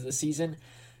worst games of the season.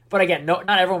 But again, not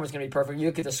everyone was going to be perfect. You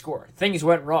look at the score. Things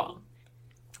went wrong.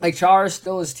 Like, Char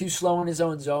still is too slow in his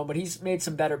own zone, but he's made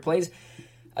some better plays.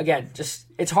 Again,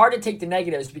 it's hard to take the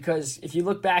negatives because if you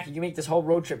look back, you can make this whole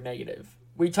road trip negative.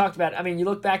 We talked about, I mean, you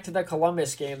look back to the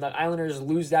Columbus game, the Islanders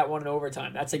lose that one in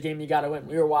overtime. That's a game you got to win.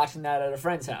 We were watching that at a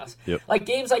friend's house. Yep. Like,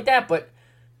 games like that, but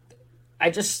I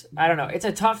don't know. It's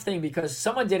a tough thing because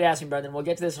someone did ask me, Brendan, we'll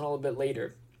get to this in a little bit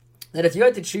later, that if you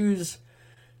had to choose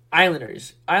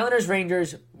Islanders,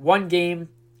 Rangers, one game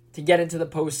to get into the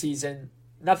postseason,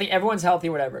 nothing, everyone's healthy,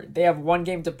 whatever. They have one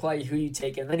game to play, who you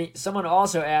take. And then someone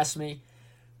also asked me,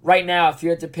 right now, if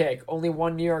you had to pick, only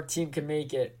one New York team can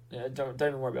make it. Don't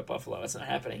even worry about Buffalo. It's not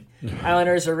happening.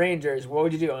 Islanders or Rangers, what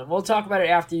would you do? And we'll talk about it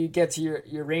after you get to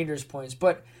your Rangers points.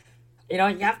 But, you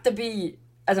have to be,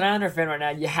 as an Islander fan right now,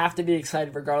 you have to be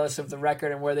excited regardless of the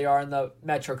record and where they are in the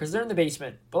Metro because they're in the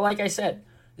basement. But like I said,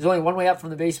 there's only one way up from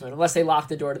the basement unless they lock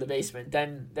the door to the basement.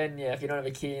 Then yeah, if you don't have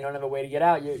a key, you don't have a way to get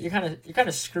out, you're kind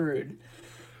of screwed.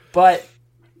 But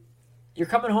you're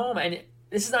coming home and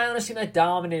this is an Islanders team that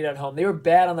dominated at home. They were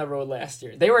bad on the road last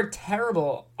year. They were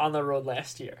terrible on the road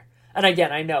last year. And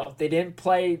again, I know they didn't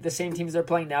play the same teams they're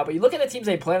playing now, but you look at the teams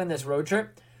they played on this road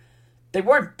trip, they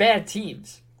weren't bad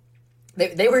teams.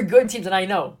 They were good teams, and I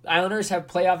know. Islanders have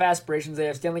playoff aspirations. They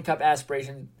have Stanley Cup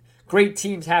aspirations. Great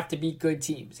teams have to beat good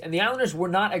teams. And the Islanders were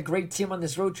not a great team on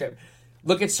this road trip.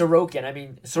 Look at Sorokin. I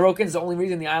mean, Sorokin's the only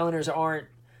reason the Islanders aren't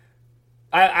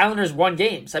Islanders won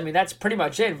games. I mean, that's pretty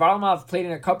much it. Varlamov played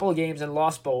in a couple of games and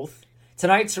lost both.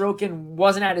 Tonight, Sorokin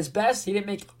wasn't at his best. He didn't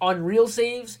make unreal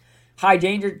saves. High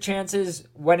danger chances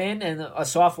went in, and a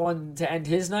soft one to end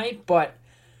his night. But,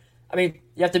 I mean,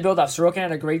 you have to build up. Sorokin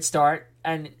had a great start.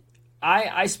 And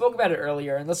I spoke about it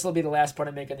earlier, and this will be the last point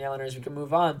I make on the Islanders. We can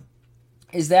move on.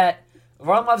 Is that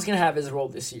Varlamov's going to have his role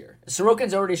this year.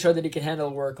 Sorokin's already showed that he can handle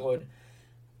the workload.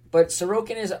 But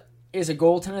Sorokin is a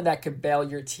goaltender that could bail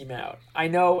your team out.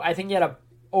 I think he had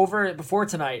before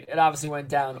tonight, it obviously went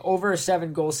down, over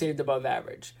 7 goals saved above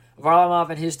average. Varlamov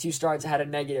and his 2 starts had a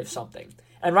negative something.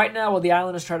 And right now, while the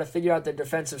Islanders try to figure out their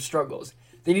defensive struggles,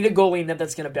 they need a goalie net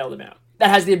that's going to bail them out. that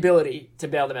has the ability to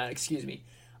bail them out. Excuse me.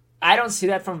 I don't see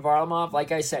that from Varlamov.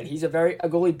 Like I said, he's a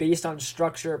goalie based on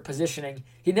structure, positioning.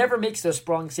 He never makes those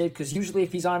sprawling saves because usually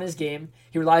if he's on his game,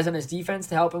 he relies on his defense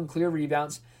to help him clear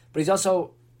rebounds. But he's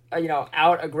also,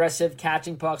 out aggressive,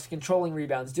 catching pucks, controlling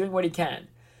rebounds, doing what he can.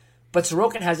 But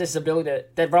Sorokin has this ability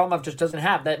that Varlamov just doesn't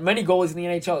have, that many goalies in the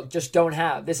NHL just don't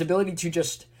have. This ability to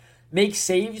just make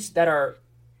saves that are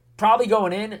probably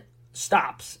going in,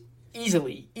 stops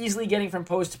easily getting from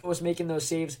post to post, making those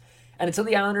saves. And until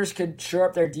the Islanders could shore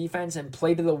up their defense and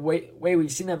play to the way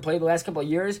we've seen them play the last couple of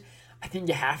years, I think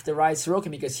you have to ride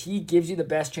Sorokin because he gives you the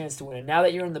best chance to win. And now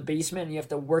that you're in the basement and you have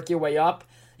to work your way up,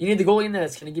 you need the goalie in there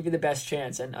that's going to give you the best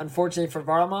chance. And unfortunately for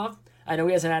Varlamov, I know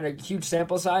he hasn't had a huge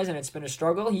sample size and it's been a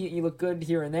struggle. He looked good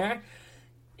here and there.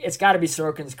 It's got to be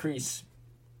Sorokin's crease.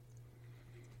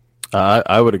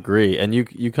 I would agree. And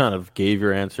you kind of gave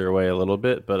your answer away a little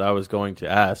bit, but I was going to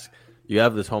ask, you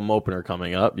have this home opener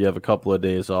coming up. You have a couple of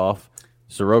days off.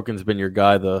 Sorokin's been your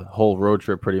guy the whole road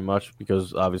trip pretty much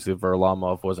because obviously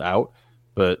Varlamov was out.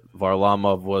 But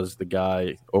Varlamov was the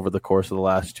guy over the course of the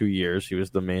last 2 years. He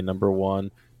was the main number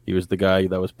one. He was the guy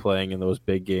that was playing in those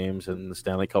big games in the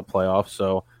Stanley Cup playoffs.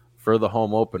 So for the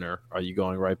home opener, are you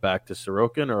going right back to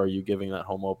Sorokin or are you giving that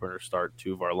home opener start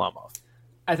to Varlamov?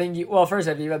 I think first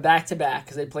if you have a back-to-back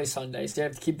because they play Sunday, so you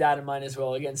have to keep that in mind as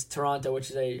well against Toronto, which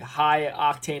is a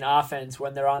high-octane offense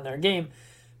when they're on their game.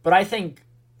 But I think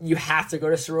you have to go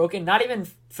to Sorokin, not even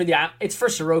for it's for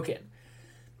Sorokin.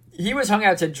 He was hung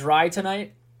out to dry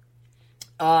tonight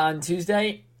on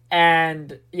Tuesday,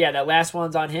 and yeah, that last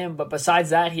one's on him, but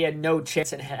besides that, he had no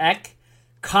chance in heck.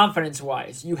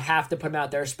 Confidence-wise, you have to put him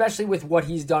out there, especially with what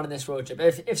he's done in this road trip.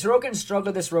 If Sorokin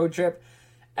struggled this road trip,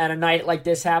 and a night like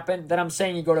this happened, then I'm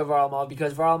saying you go to Varlamov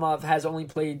because Varlamov has only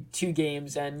played 2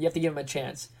 games and you have to give him a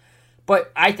chance.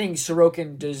 But I think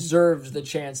Sorokin deserves the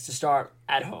chance to start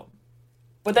at home.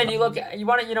 But then you want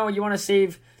to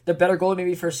save the better goal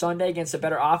maybe for Sunday against a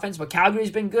better offense. But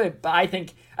Calgary's been good. But I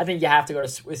think you have to go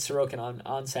with Sorokin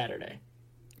on Saturday.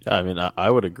 Yeah, I mean, I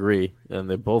would agree. And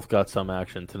they both got some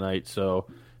action tonight, so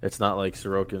it's not like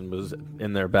Sorokin was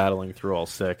in there battling through all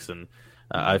 6. And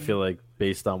I feel like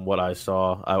based on what I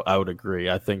saw, I would agree.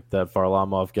 I think that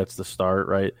Varlamov gets the start,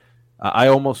 right? I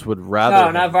almost would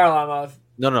rather... No, not Varlamov.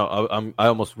 No. I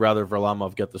almost rather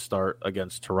Varlamov get the start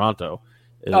against Toronto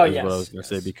is what I was going to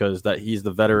say because that he's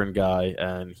the veteran guy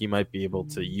and he might be able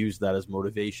to use that as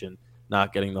motivation,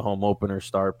 not getting the home opener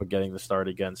start, but getting the start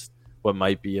against what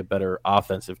might be a better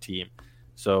offensive team.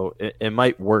 So it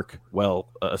might work well,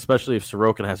 especially if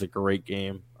Sorokin has a great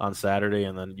game on Saturday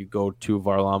and then you go to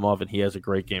Varlamov and he has a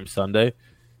great game Sunday.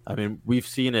 I mean, we've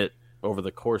seen it over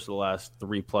the course of the last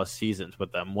 3+ seasons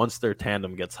with them. Once their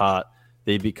tandem gets hot,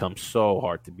 they become so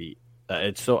hard to beat.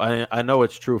 I know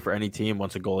it's true for any team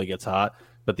once a goalie gets hot,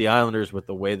 but the Islanders, with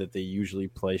the way that they usually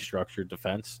play structured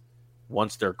defense,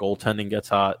 once their goaltending gets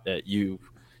hot,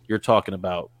 you're talking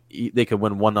about they could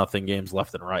win 1-0 games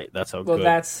left and right. That's how good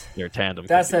their tandem.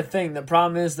 That's the thing. The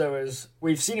problem is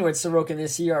we've seen it with Sorokin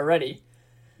this year already.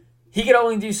 He can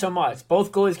only do so much.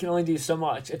 Both goalies can only do so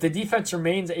much. If the defense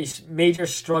remains a major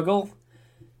struggle,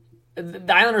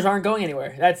 the Islanders aren't going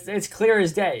anywhere. It's clear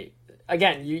as day.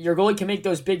 Again, your goalie can make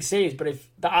those big saves, but if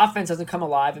the offense doesn't come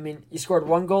alive, I mean, you scored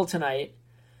 1 goal tonight.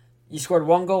 You scored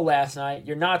 1 goal last night.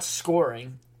 You're not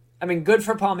scoring. I mean, good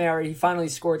for Palmieri. He finally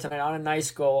scored tonight on a nice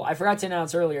goal. I forgot to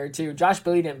announce earlier, too. Josh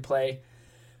Bailey didn't play.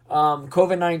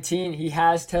 COVID-19, he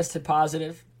has tested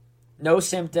positive. No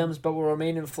symptoms, but will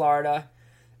remain in Florida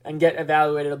and get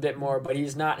evaluated a bit more. But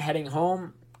he's not heading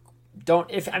home.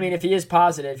 If he is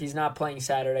positive, he's not playing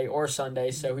Saturday or Sunday,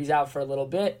 so he's out for a little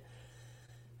bit.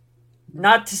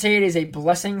 Not to say it is a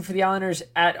blessing for the Islanders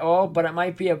at all, but it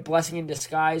might be a blessing in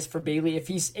disguise for Bailey if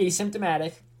he's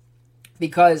asymptomatic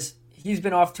because he's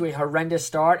been off to a horrendous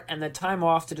start, and the time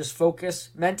off to just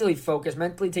mentally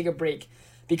take a break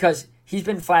because he's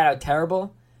been flat out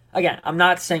terrible. Again, I'm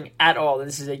not saying at all that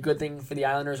this is a good thing for the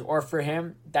Islanders or for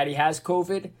him that he has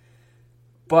COVID,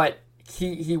 but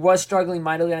he was struggling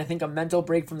mightily, and I think a mental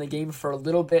break from the game for a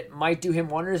little bit might do him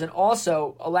wonders and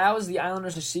also allows the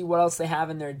Islanders to see what else they have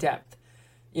in their depth.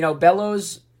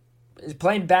 Bellows is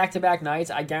playing back-to-back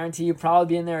nights. I guarantee you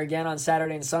probably be in there again on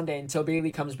Saturday and Sunday until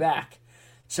Bailey comes back.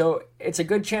 So it's a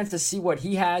good chance to see what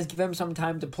he has, give him some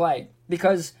time to play.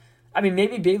 Because,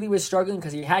 maybe Bailey was struggling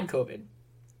because he had COVID.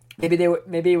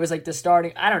 Maybe it was like the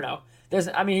starting, I don't know.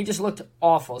 He just looked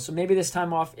awful. So maybe this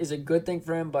time off is a good thing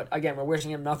for him. But again, we're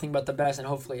wishing him nothing but the best and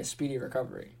hopefully a speedy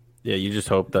recovery. Yeah, you just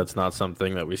hope that's not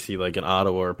something that we see like in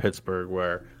Ottawa or Pittsburgh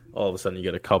where all of a sudden you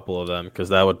get a couple of them because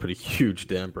that would put a huge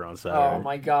damper on Saturday. Oh,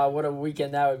 my God, what a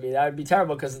weekend that would be. That would be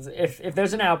terrible because if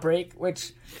there's an outbreak,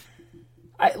 which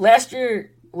Last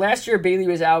year Bailey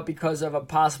was out because of a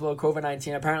possible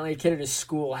COVID-19. Apparently, a kid at his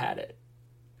school had it.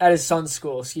 At his son's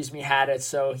school, had it.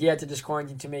 So he had to just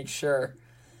quarantine to make sure.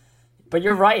 But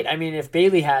you're right. I mean, if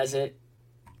Bailey has it,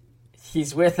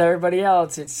 he's with everybody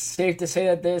else. It's safe to say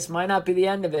that this might not be the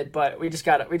end of it, but we just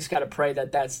gotta pray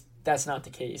that that's not the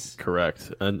case.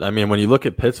 Correct. And I mean, when you look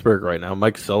at Pittsburgh right now,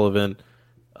 Mike Sullivan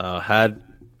had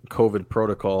COVID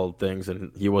protocol things,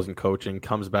 and he wasn't coaching.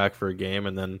 Comes back for a game,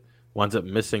 and then winds up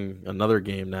missing another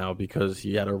game now because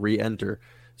he had to re-enter.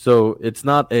 So it's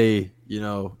not a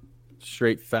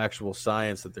straight factual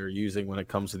science that they're using when it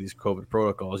comes to these COVID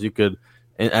protocols. You could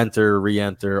enter,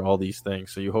 re-enter, all these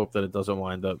things. So you hope that it doesn't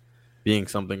wind up being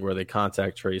something where they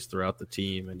contact trace throughout the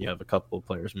team and you have a couple of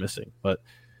players missing. But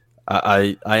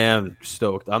I am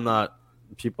stoked.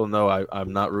 People know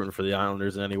I'm not rooting for the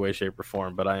Islanders in any way, shape, or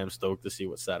form, but I am stoked to see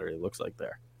what Saturday looks like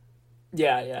there.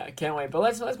 Yeah, I can't wait. But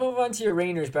let's move on to your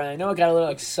Rangers, Brian. I know it got a little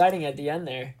exciting at the end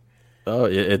there. Oh,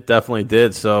 it definitely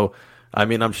did. So, I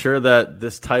mean, I'm sure that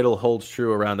this title holds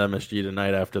true around MSG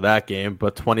tonight after that game,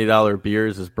 but $20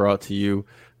 Beers is brought to you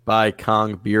by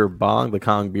Kong Beer Bong. The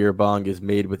Kong Beer Bong is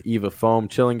made with Eva foam,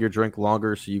 chilling your drink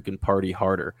longer so you can party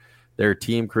harder. Their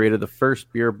team created the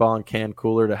first beer bong can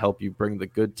cooler to help you bring the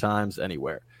good times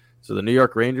anywhere. So the New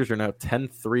York Rangers are now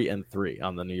 10-3-3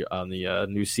 on the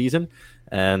new season,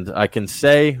 and I can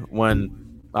say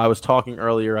when I was talking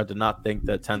earlier, I did not think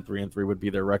that 10-3-3 would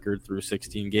be their record through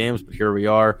 16 games, but here we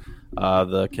are.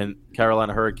 The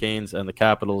Carolina Hurricanes and the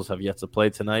Capitals have yet to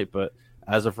play tonight, but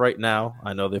as of right now,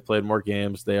 I know they played more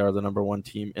games. They are the number one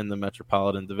team in the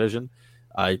Metropolitan Division.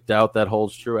 I doubt that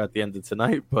holds true at the end of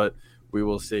tonight, but we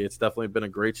will see. It's definitely been a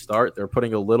great start. They're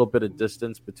putting a little bit of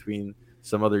distance between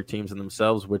some other teams and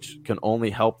themselves, which can only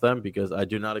help them because I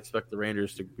do not expect the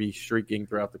Rangers to be streaking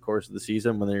throughout the course of the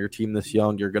season. When they're your team this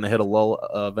young, you're going to hit a lull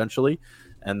eventually,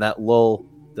 and that lull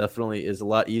definitely is a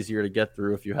lot easier to get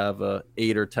through if you have a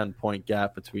 8 or 10 point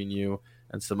gap between you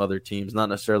and some other teams, not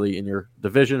necessarily in your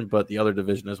division, but the other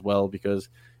division as well, because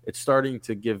it's starting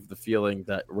to give the feeling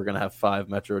that we're going to have 5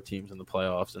 Metro teams in the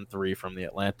playoffs and 3 from the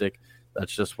Atlantic.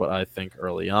 That's just what I think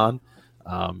early on.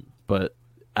 But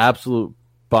absolute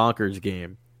bonkers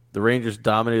game. The Rangers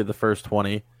dominated the first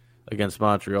 20 against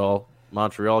Montreal.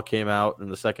 Montreal came out in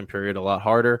the second period a lot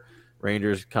harder.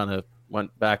 Rangers kind of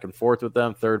went back and forth with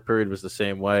them. Third period was the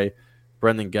same way.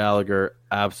 Brendan Gallagher,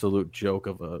 absolute joke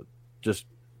of a just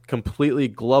completely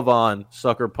glove-on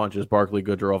sucker punches Barclay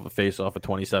Goodrow off a face-off with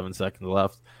 27 seconds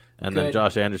left. And then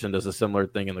Josh Anderson does a similar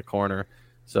thing in the corner.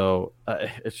 So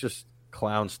it's just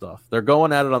clown stuff. They're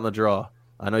going at it on the draw.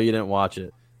 I know you didn't watch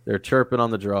it. They're chirping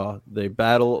on the draw. They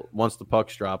battle once the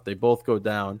puck's dropped. They both go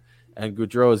down, and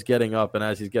Goudreau is getting up, and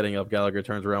as he's getting up, Gallagher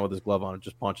turns around with his glove on and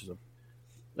just punches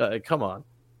him. Come on.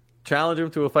 Challenge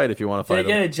him to a fight if you want to fight him.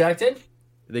 Did he get ejected?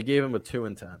 They gave him a 2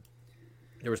 and 10.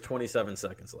 There was 27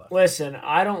 seconds left. Listen,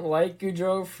 I don't like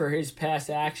Goudreau for his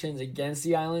past actions against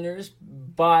the Islanders,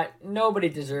 but nobody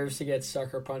deserves to get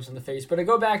sucker punched in the face. But to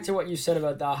go back to what you said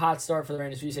about the hot start for the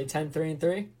Rangers, you say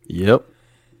 10-3-3? Yep.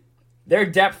 Their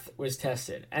depth was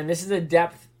tested, and this is a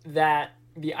depth that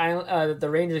the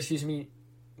Rangers,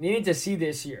 needed to see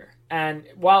this year. And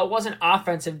while it wasn't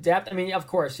offensive depth, I mean, of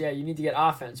course, yeah, you need to get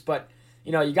offense, but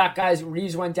you got guys.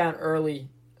 Reeves went down early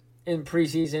in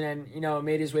preseason and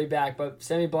made his way back, but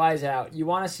Semi Bly's out. You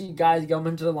want to see guys go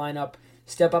into the lineup,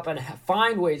 step up, and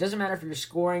find ways. Doesn't matter if you're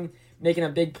scoring, making a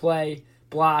big play,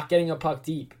 block, getting a puck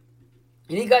deep.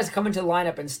 You need guys to come into the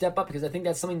lineup and step up because I think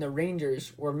that's something the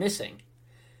Rangers were missing.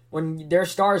 When their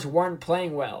stars weren't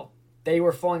playing well, they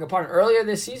were falling apart. Earlier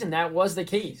this season, that was the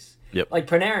case. Yep. Like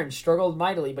Panarin struggled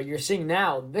mightily, but you're seeing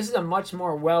now this is a much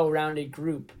more well-rounded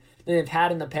group than they've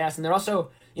had in the past. And they're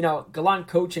also, Gallant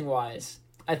coaching-wise,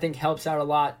 I think helps out a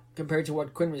lot compared to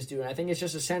what Quinn was doing. I think it's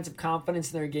just a sense of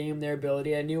confidence in their game, their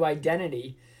ability, a new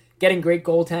identity, getting great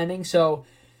goaltending. So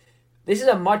this is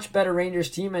a much better Rangers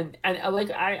team. And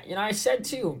I said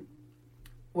too,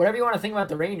 whatever you want to think about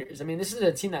the Rangers, I mean, this is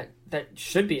a team that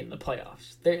should be in the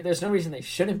playoffs. There's no reason they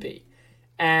shouldn't be.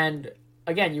 And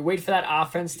again, you wait for that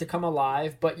offense to come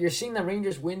alive, but you're seeing the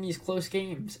Rangers win these close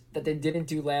games that they didn't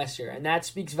do last year. And that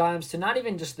speaks volumes to not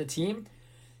even just the team.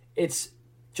 It's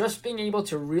just being able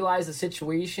to realize the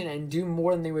situation and do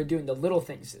more than they were doing, the little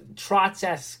things,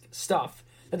 Trotz-esque stuff.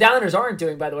 The Islanders aren't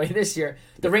doing, by the way, this year.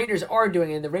 The Rangers are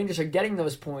doing it, and the Rangers are getting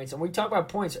those points. And we talk about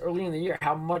points early in the year,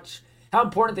 how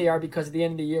important they are because at the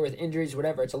end of the year with injuries,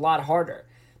 whatever, it's a lot harder.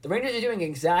 The Rangers are doing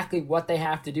exactly what they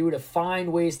have to do to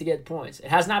find ways to get points. It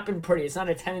has not been pretty. It's not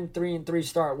a 10-3-3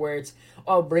 start where it's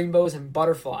rainbows and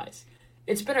butterflies.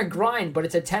 It's been a grind, but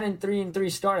it's a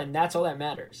 10-3-3 start, and that's all that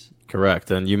matters.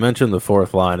 Correct. And you mentioned the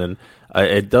fourth line, and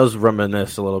it does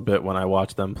reminisce a little bit when I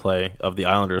watch them play of the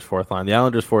Islanders' fourth line. The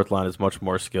Islanders' fourth line is much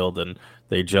more skilled, and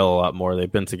they gel a lot more. They've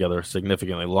been together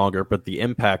significantly longer, but the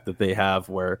impact that they have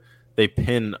where they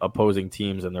pin opposing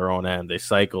teams in their own end, they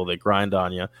cycle, they grind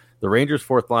on you. The Rangers'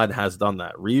 fourth line has done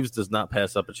that. Reeves does not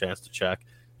pass up a chance to check.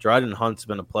 Dryden Hunt's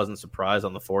been a pleasant surprise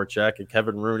on the forecheck, and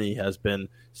Kevin Rooney has been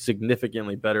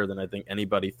significantly better than I think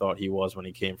anybody thought he was when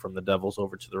he came from the Devils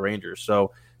over to the Rangers.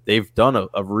 So they've done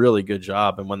a really good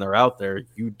job, and when they're out there,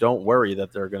 you don't worry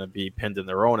that they're going to be pinned in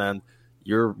their own end.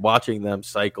 You're watching them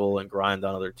cycle and grind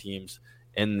on other teams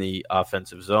in the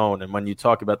offensive zone. And when you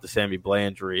talk about the Sammy Blais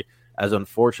injury, as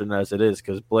unfortunate as it is,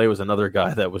 because Blais was another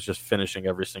guy that was just finishing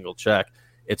every single check,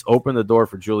 it's opened the door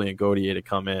for Julien Gauthier to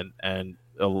come in, and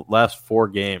the last 4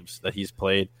 games that he's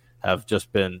played have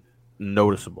just been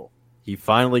noticeable. He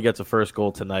finally gets a first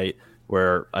goal tonight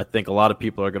where I think a lot of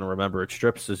people are going to remember it.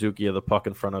 Strips Suzuki of the puck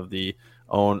in front of the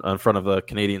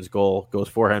Canadiens goal, goes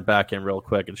forehand backhand real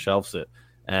quick and shelves it.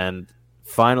 And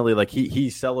finally, like he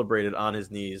celebrated on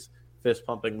his knees, fist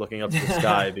pumping, looking up to the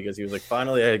sky because he was like,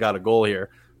 finally, I got a goal here.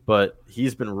 But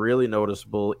he's been really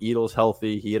noticeable. Edel's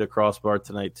healthy. He hit a crossbar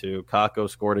tonight too. Kakko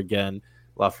scored again.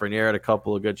 Lafreniere had a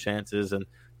couple of good chances. And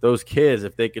those kids,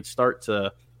 if they could start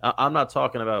to – I'm not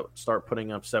talking about start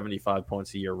putting up 75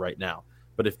 points a year right now.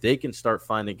 But if they can start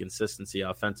finding consistency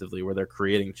offensively where they're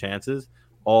creating chances,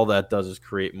 all that does is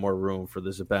create more room for the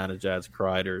Zibanejads,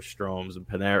 Kreiders, Stromes, and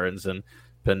Panarins. And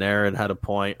Panarin had a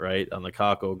point, right, on the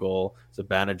Kakko goal.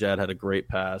 Zibanejad had a great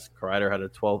pass. Kreider had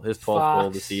his 12th goal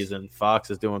of the season.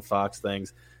 Fox is doing Fox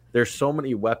things. There's so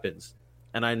many weapons.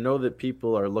 And I know that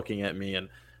people are looking at me and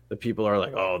the people are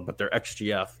like, oh, but they're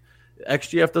XGF.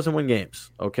 XGF doesn't win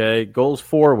games, okay? Goals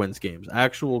for wins games.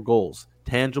 Actual goals,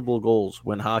 tangible goals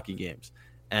win hockey games.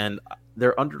 And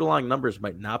their underlying numbers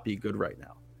might not be good right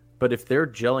now. But if they're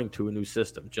gelling to a new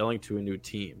system, gelling to a new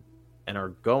team, and are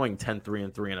going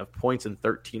 10-3-3 and have points in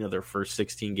 13 of their first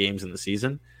 16 games in the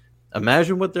season,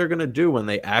 imagine what they're going to do when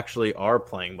they actually are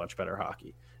playing much better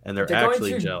hockey and they're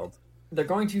actually gelled. They're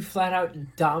going to flat out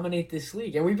dominate this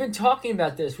league. And we've been talking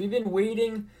about this. We've been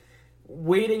waiting.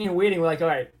 We're like, all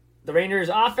right, the Rangers'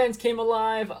 offense came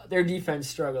alive. Their defense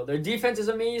struggled. Their defense is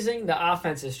amazing. The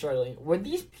offense is struggling. When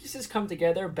these pieces come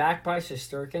together, backed by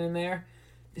Shesterkin in there,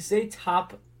 this is a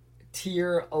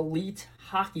top-tier elite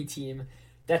hockey team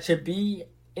that should be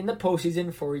in the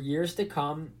postseason for years to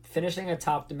come, finishing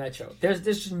atop the Metro. There's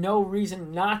just no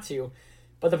reason not to.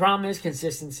 But the problem is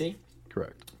consistency.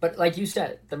 Correct. But like you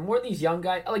said, the more these young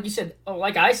guys, like you said,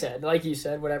 like you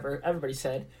said, whatever everybody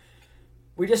said,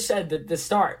 we just said that the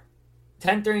start,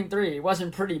 10-3-3, it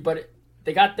wasn't pretty, but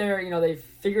they got there, they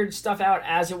figured stuff out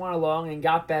as it went along and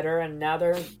got better, and now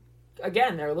they're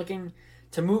looking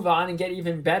to move on and get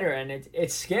even better, and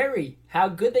it's scary how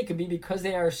good they could be because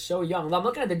they are so young. I'm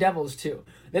looking at the Devils, too.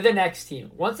 They're the next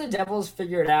team. Once the Devils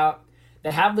figure it out,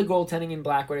 they have the goaltending in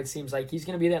Blackwood, it seems like. He's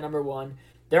going to be that number one.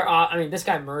 This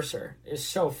guy Mercer is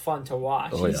so fun to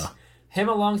watch. Oh, yeah. Him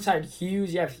alongside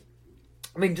Hughes,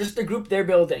 just the group they're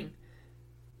building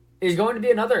is going to be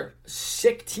another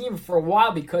sick team for a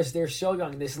while because they're so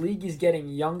young. This league is getting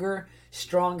younger,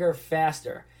 stronger,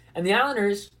 faster. And the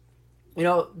Islanders,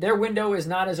 their window is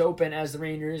not as open as the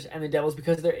Rangers and the Devils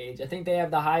because of their age. I think they have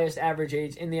the highest average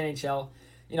age in the NHL.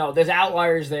 There's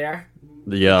outliers there.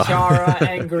 Yeah. Chara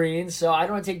and Green, so I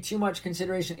don't want to take too much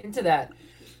consideration into that.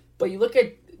 But you look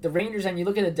at the Rangers and you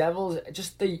look at the Devils,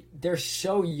 they're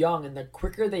so young, and the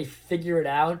quicker they figure it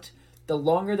out, the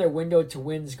longer their window to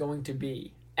win is going to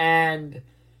be. And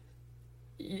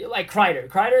like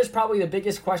Kreider is probably the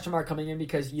biggest question mark coming in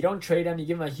because you don't trade him, you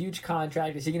give him a huge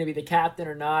contract. Is he going to be the captain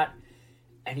or not?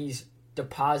 And he's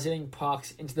depositing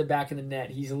pucks into the back of the net.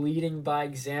 He's leading by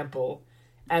example.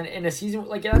 And in a season,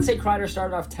 like let's say Kreider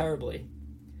started off terribly.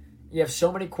 You have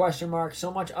so many question marks,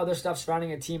 so much other stuff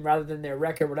surrounding a team rather than their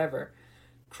record, whatever.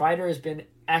 Kreider has been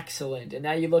excellent. And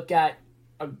now you look at,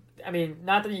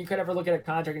 not that you could ever look at a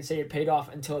contract and say it paid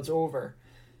off until it's over.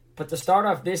 But to start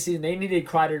off this season, they needed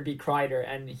Kreider to be Kreider.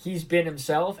 And he's been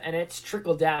himself, and it's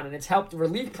trickled down. And it's helped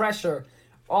relieve pressure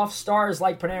off stars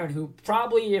like Panarin, who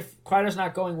probably, if Kreider's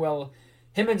not going well,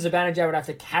 him and Zibanejad would have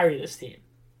to carry this team.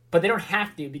 But they don't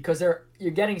have to because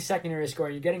you're getting secondary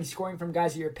scoring. You're getting scoring from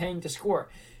guys that you're paying to score.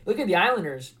 Look at the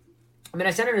Islanders.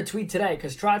 I sent out a tweet today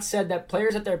because Trotz said that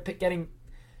players that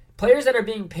are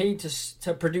being paid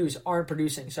to produce aren't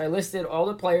producing. So I listed all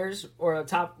the players or the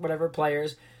top whatever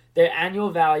players, their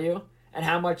annual value, and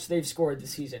how much they've scored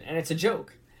this season. And it's a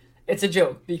joke. It's a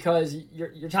joke because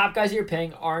your top guys that you're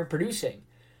paying aren't producing.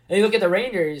 And you look at the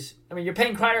Rangers, you're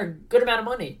paying Kreider a good amount of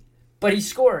money, but he's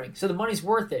scoring, so the money's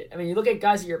worth it. You look at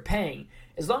guys that you're paying.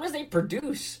 As long as they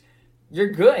produce,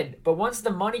 you're good. But once the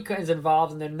money is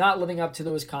involved and they're not living up to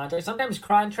those contracts, sometimes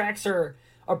contracts are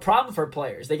a problem for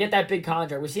players. They get that big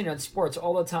contract. We've seen it in sports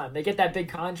all the time. They get that big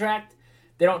contract.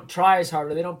 They don't try as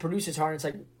hard or they don't produce as hard. It's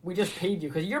like, we just paid you.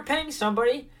 Because you're paying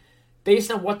somebody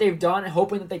based on what they've done and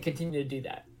hoping that they continue to do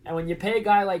that. And when you pay a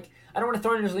guy like, I don't want to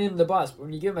throw Anders Lee under the bus, but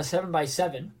when you give him a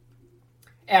 7x7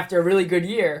 after a really good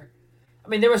year, I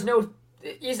mean,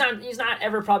 he's not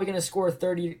ever probably going to score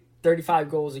 30, 35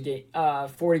 goals a game,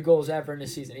 40 goals ever in a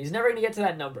season. He's never going to get to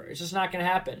that number. It's just not going to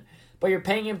happen. But you're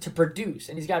paying him to produce,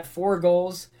 and he's got 4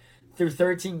 goals through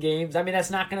 13 games. I mean,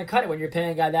 that's not going to cut it when you're paying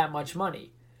a guy that much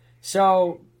money.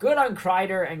 So good on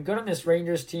Kreider and good on this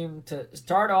Rangers team to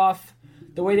start off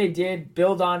the way they did,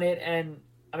 build on it, and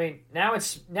I mean, now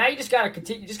you just gotta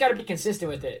continue. You just gotta be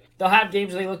consistent with it. They'll have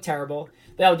games where they look terrible.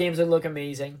 They'll have games that look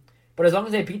amazing. But as long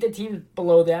as they beat the teams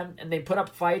below them and they put up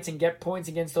fights and get points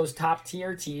against those top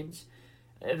tier teams,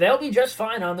 they'll be just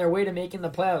fine on their way to making the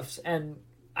playoffs. And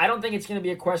I don't think it's going to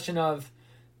be a question of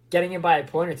getting it by a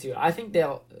point or two. I think they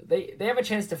have a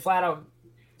chance to flat out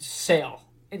sail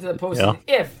into the postseason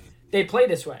if they play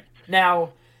this way.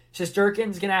 Now,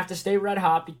 Shesterkin's going to have to stay red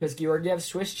hot because Georgiev's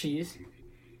Swiss cheese.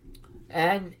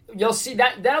 And you'll see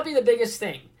that'll be the biggest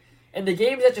thing. In the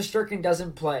games that Shesterkin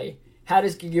doesn't play, how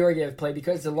does Georgiev play?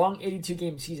 Because it's a long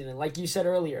 82-game season. And like you said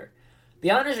earlier,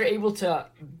 the Islanders are able to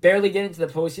barely get into the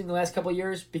postseason the last couple of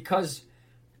years because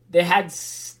they had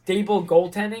stable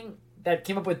goaltending that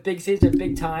came up with big saves at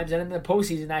big times. And in the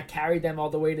postseason, that carried them all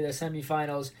the way to the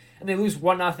semifinals. And they lose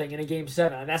 1-0 in a Game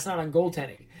 7. And that's not on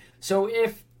goaltending. So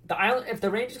if the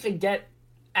Rangers could get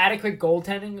adequate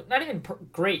goaltending, not even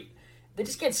great, they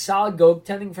just get solid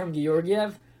goaltending from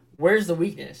Georgiev, where's the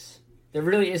weakness? There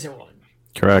really isn't one.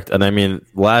 Correct. And I mean,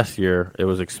 last year it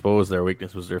was exposed their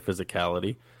weakness was their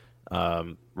physicality.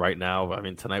 Right now, I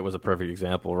mean, tonight was a perfect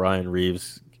example. Ryan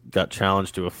Reeves got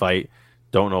challenged to a fight.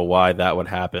 Don't know why that would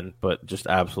happen, but just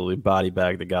absolutely body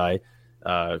bagged the guy.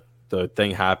 The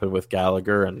thing happened with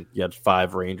Gallagher, and you had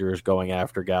 5 Rangers going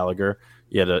after Gallagher.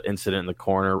 You had an incident in the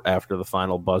corner after the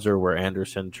final buzzer where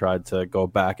Anderson tried to go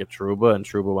back at Trouba, and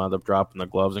Trouba wound up dropping the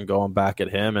gloves and going back at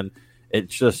him. And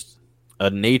it's just a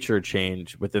nature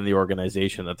change within the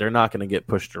organization that they're not going to get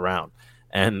pushed around.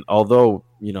 And although,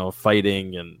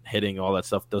 fighting and hitting, all that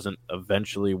stuff doesn't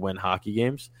eventually win hockey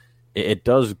games, it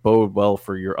does bode well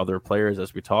for your other players,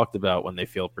 as we talked about, when they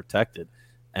feel protected.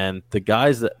 And the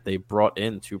guys that they brought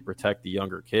in to protect the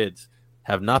younger kids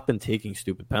have not been taking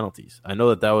stupid penalties. I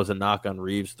know that was a knock on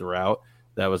Reeves throughout.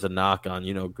 That was a knock on,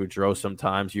 Gaudreau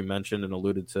sometimes. You mentioned and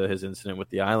alluded to his incident with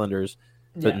the Islanders.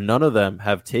 But none of them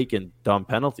have taken dumb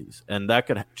penalties. And that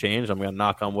could change. I'm going to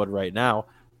knock on wood right now.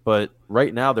 But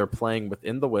right now they're playing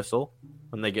within the whistle.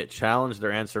 When they get challenged,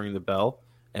 they're answering the bell.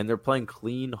 And they're playing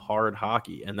clean, hard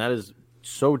hockey. And that is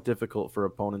so difficult for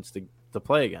opponents to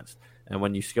play against. And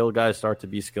when you skilled guys start to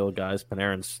be skilled guys,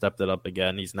 Panarin's stepped it up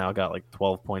again. He's now got like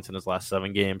 12 points in his last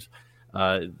 7 games.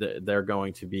 They're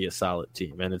going to be a solid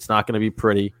team. And it's not going to be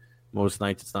pretty. Most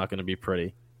nights it's not going to be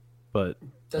pretty. But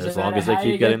as long as they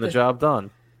keep getting the job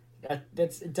done.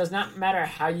 It does not matter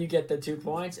how you get the 2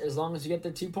 points, as long as you get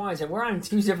the 2 points. And we're on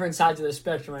 2 different sides of the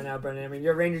spectrum right now, Brendan. I mean,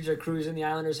 your Rangers are cruising. The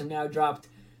Islanders have now dropped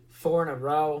 4 in a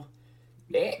row.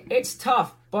 It's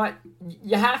tough, but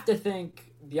you have to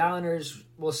think the Islanders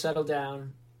will settle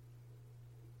down.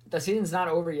 The season's not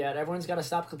over yet. Everyone's got to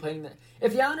stop complaining. That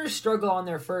if the Islanders struggle on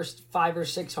their first 5 or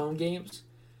 6 home games,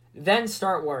 then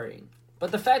start worrying.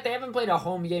 But the fact they haven't played a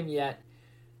home game yet,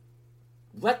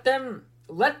 let them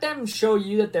show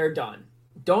you that they're done.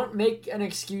 Don't make an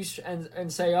excuse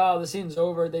and say, oh, the season's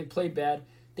over, they played bad.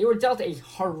 They were dealt a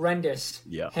horrendous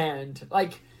hand.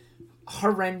 Like,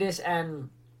 horrendous. And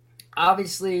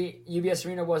obviously, UBS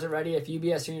Arena wasn't ready. If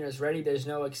UBS Arena is ready, there's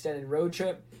no extended road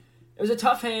trip. It was a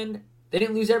tough hand. They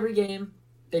didn't lose every game.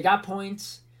 They got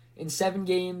points in 7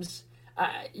 games.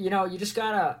 You just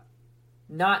gotta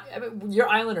not. I mean, you're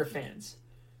Islander fans.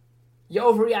 You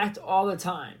overreact all the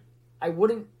time. I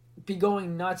wouldn't be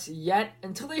going nuts yet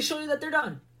until they show you that they're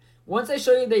done. Once they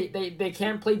show you they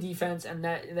can play defense, and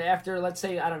that after, let's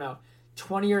say,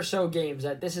 20 or so games,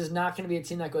 that this is not going to be a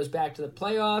team that goes back to the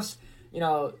playoffs.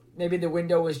 Maybe the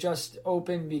window was just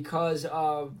open because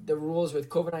of the rules with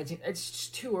COVID-19. It's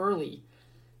just too early.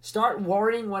 Start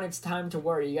worrying when it's time to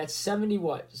worry. You got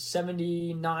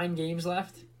 79 games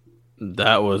left?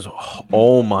 That was,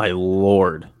 oh my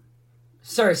Lord.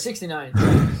 Sorry, 69.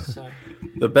 Sorry.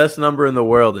 The best number in the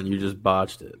world, and you just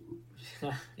botched it.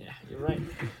 Yeah, you're right.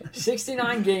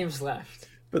 69 games left.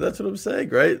 But that's what I'm saying,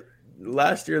 right?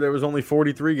 last year there was only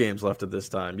 43 games left at this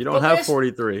time. You don't have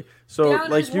 43, so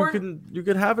like you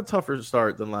could have a tougher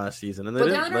start than last season. And they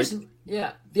didn't.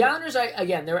 The Islanders,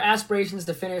 again, there were aspirations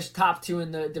to finish top 2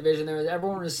 in the division.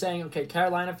 Everyone was saying, okay,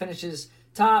 Carolina finishes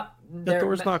top. The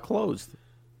door's not closed.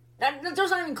 The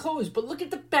door's not even closed. But look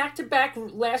at the back-to-back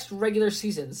last regular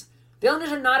seasons. The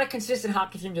Islanders are not a consistent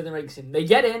hockey team during the regular season. They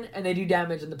get in and they do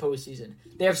damage in the postseason.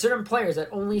 They have certain players that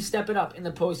only step it up in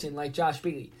the postseason, like Josh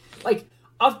Beasley. Like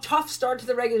a tough start to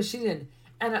the regular season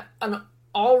and an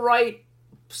all right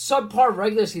subpar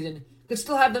regular season could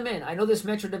still have them in. I know this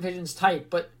Metro division's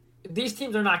tight, but these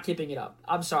teams are not keeping it up.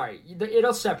 I'm sorry,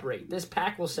 it'll separate. This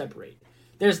pack will separate.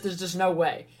 There's just no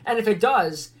way. And if it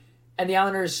does, and the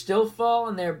Islanders still fall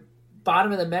and they're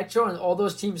bottom of the Metro, and all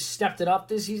those teams stepped it up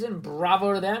this season,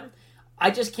 bravo to them. I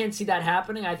just can't see that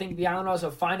happening. I think the Islanders will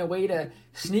find a way to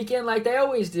sneak in like they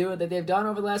always do, that they've done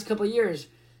over the last couple of years.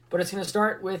 But it's going to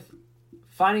start with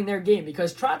finding their game,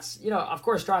 because Trotz, of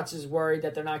course Trotz is worried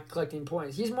that they're not collecting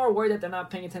points. He's more worried that they're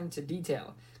not paying attention to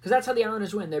detail, because that's how the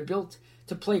Islanders win. They're built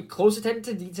to play close attention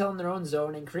to detail in their own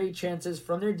zone and create chances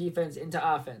from their defense into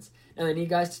offense. And they need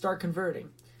guys to start converting.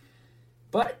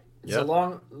 But there's a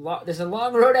long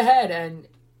road ahead, and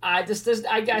I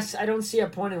guess I don't see a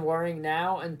point in worrying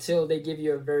now until they give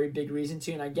you a very big reason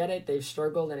to. And I get it, they've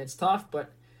struggled and it's tough,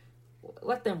 but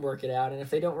let them work it out. And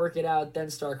if they don't work it out, then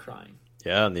start crying.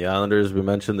 Yeah, and the Islanders, we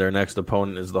mentioned their next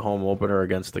opponent is the home opener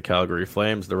against the Calgary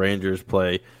Flames. The Rangers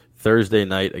play Thursday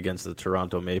night against the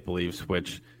Toronto Maple Leafs,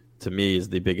 which to me is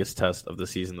the biggest test of the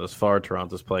season thus far.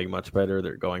 Toronto's playing much better.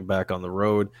 They're going back on the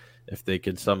road. If they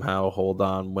could somehow hold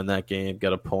on, win that game,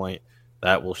 get a point,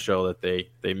 that will show that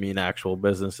they mean actual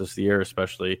business this year,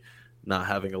 especially not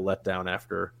having a letdown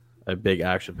after a big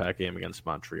action-packed game against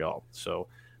Montreal. So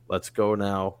let's go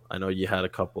now. I know you had a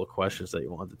couple of questions that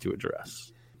you wanted to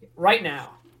address. Right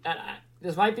now,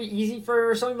 this might be easy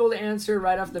for some people to answer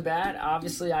right off the bat.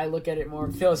 Obviously, I look at it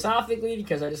more philosophically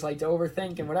because I just like to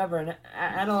overthink and whatever and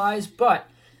analyze. But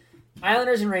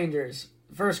Islanders and Rangers,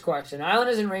 first question.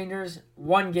 Islanders and Rangers,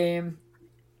 one game.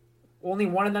 Only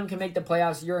one of them can make the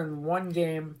playoffs. You're in one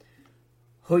game.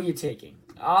 Who are you taking?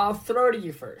 I'll throw it to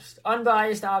you first.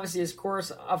 Unbiased, obviously, of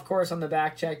course, on the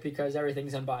back check because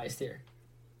everything's unbiased here.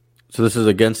 So this is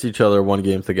against each other, one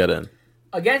game to get in.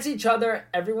 Against each other,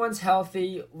 everyone's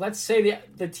healthy. Let's say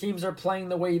the teams are playing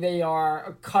the way they are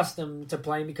accustomed to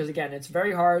playing because, again, it's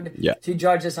very hard to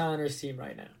judge this Islanders team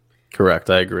right now. Correct,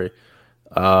 I agree.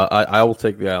 I will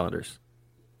take the Islanders.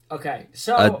 Okay,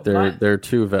 so they're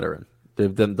too veteran.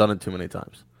 They've done it too many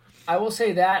times. I will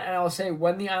say that, and I will say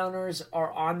when the Islanders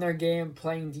are on their game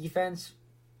playing defense,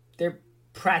 they're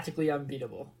practically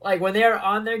unbeatable. Like when they're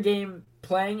on their game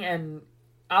playing, and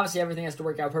obviously everything has to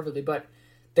work out perfectly, but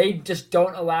they just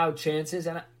don't allow chances.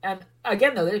 And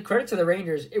again, though, credit to the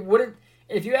Rangers. It wouldn't.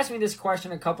 If you asked me this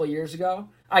question a couple of years ago,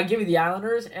 I'd give you the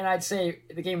Islanders, and I'd say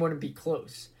the game wouldn't be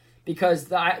close because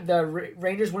the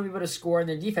Rangers wouldn't be able to score, and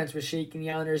their defense was shaking.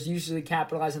 The Islanders usually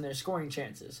capitalize on their scoring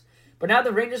chances. But now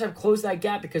the Rangers have closed that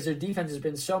gap because their defense has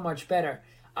been so much better.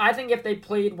 I think if they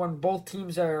played when both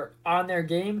teams are on their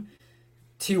game,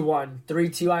 2-1,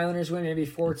 3-2 Islanders win, maybe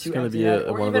 4-2 empty net,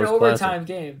 or even an overtime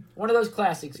game. One of those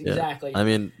classics, exactly. I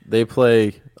mean, they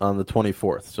play on the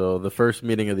 24th, so the first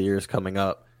meeting of the year is coming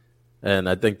up, and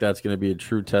I think that's going to be a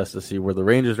true test to see where the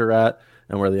Rangers are at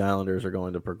and where the Islanders are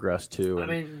going to progress to. I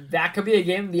mean, that could be a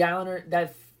game the Islanders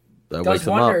that does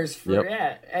wonders for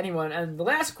anyone. And the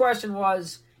last question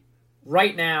was,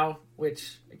 right now,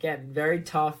 which, again, very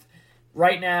tough.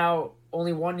 Right now,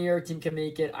 only one New York team can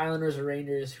make it, Islanders or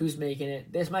Rangers. Who's making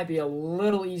it? This might be a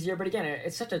little easier, but again,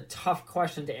 it's such a tough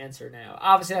question to answer now.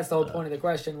 Obviously, that's the whole point of the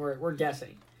question. We're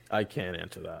guessing. I can't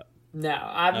answer that. No,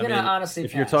 I'm going to honestly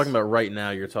If pass. you're talking about right now,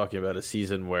 you're talking about a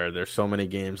season where there's so many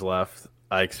games left.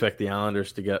 I expect the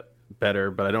Islanders to get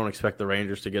better, but I don't expect the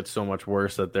Rangers to get so much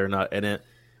worse that they're not in it.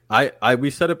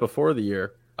 We said it before the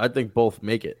year. I think both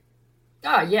make it.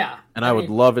 Yeah. And I would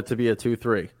love it to be a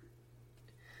 2-3.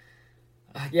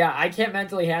 Yeah, I can't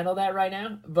mentally handle that right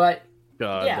now, but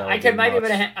I might be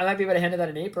able to handle that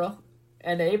in April.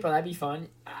 End of April, that'd be fun.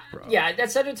 Yeah,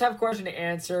 that's such a tough question to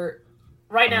answer.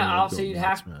 Right now, obviously, you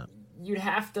got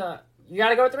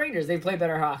to go with the Rangers. They play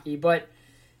better hockey, but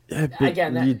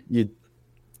again,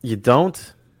 you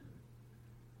don't.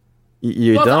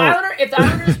 You don't. If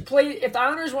the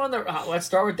Islanders were on the let's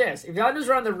start with this. If the Islanders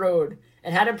were on the road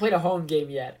and hadn't played a home game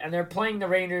yet, and they're playing the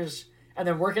Rangers, and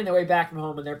they're working their way back from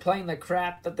home, and they're playing the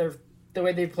crap that the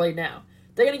way they play now,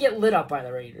 they're gonna get lit up by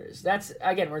the Rangers. That's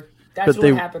what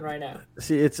happened right now.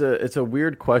 See, it's a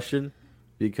weird question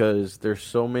because there's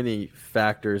so many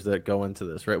factors that go into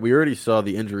this, right? We already saw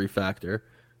the injury factor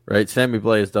right? Sammy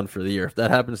Blais is done for the year. If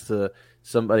that happens to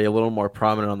somebody a little more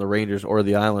prominent on the Rangers or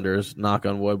the Islanders, knock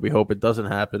on wood, we hope it doesn't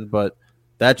happen, but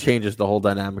that changes the whole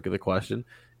dynamic of the question.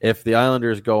 If the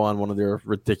Islanders go on one of their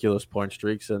ridiculous point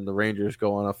streaks and the Rangers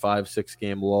go on a 5-6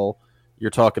 game lull, you're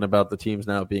talking about the teams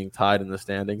now being tied in the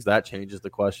standings. That changes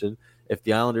the question. If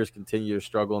the Islanders continue to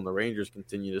struggle and the Rangers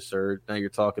continue to surge, now you're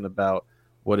talking about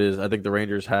I think the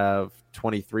Rangers have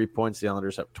 23 points, the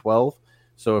Islanders have 12.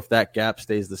 So if that gap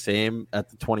stays the same at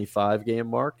the 25 game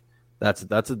mark, that's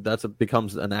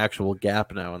becomes an actual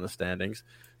gap now in the standings.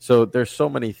 So there's so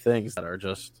many things that are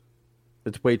just,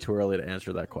 it's way too early to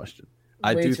answer that question.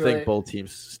 I do think both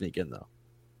teams sneak in though.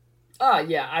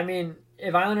 Yeah. I mean,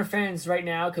 if Islander fans right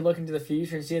now could look into the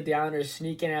future and see that the Islanders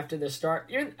sneak in after the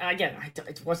start, again,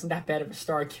 it wasn't that bad of a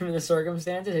start given the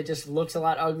circumstances. It just looks a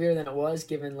lot uglier than it was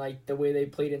given like the way they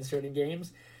played in certain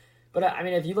games. But I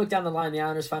mean, if you look down the line, the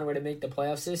Islanders find a way to make the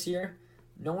playoffs this year,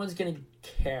 no one's going to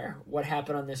care what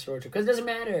happened on this road trip because it doesn't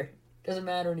matter. It doesn't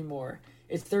matter anymore.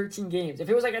 It's 13 games. If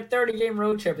it was like a 30-game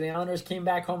road trip and the Islanders came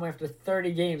back home after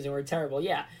 30 games and were terrible,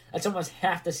 yeah, that's almost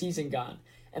half the season gone.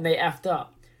 And they effed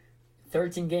up.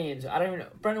 13 games. I don't even know.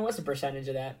 Brendan, what's the percentage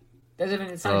of that?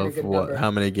 It's not even a good number. How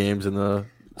many games in the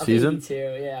season? 82,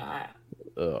 yeah.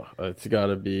 It's got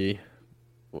to be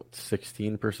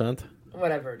 16%?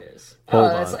 Whatever it is. Hold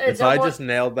on. If I just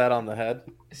nailed that on the head.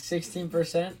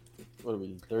 16%? What are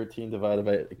we? 13 divided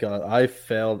by... God, I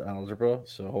failed algebra,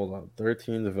 so hold on.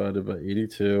 13 divided by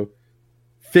 82.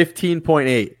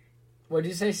 15.8. What did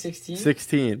you say, 16?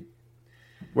 16.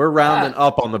 We're rounding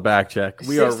up on the back check.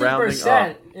 We 16%. Are rounding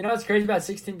up. You know what's crazy about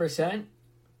 16%?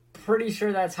 Pretty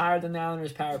sure that's higher than the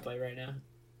Islanders' power play right now.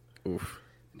 Oof.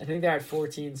 I think they're at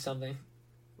 14 something.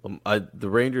 The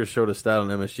Rangers showed a stat on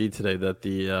MSG today that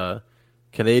the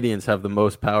Canadians have the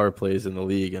most power plays in the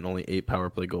league and only 8 power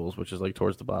play goals, which is like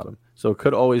towards the bottom. So it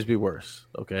could always be worse.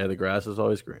 Okay, the grass is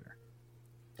always greener.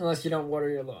 Unless you don't water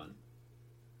your lawn.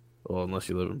 Well, unless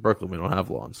you live in Brooklyn, we don't have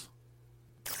lawns.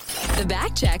 The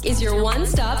Backcheck is your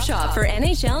one-stop shop for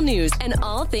NHL news and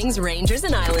all things Rangers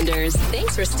and Islanders.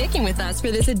 Thanks for sticking with us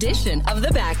for this edition of The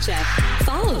Backcheck.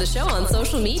 Follow the show on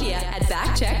social media at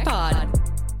BackcheckPod.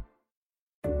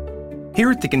 Here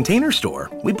at the Container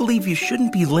Store, we believe you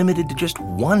shouldn't be limited to just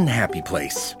one happy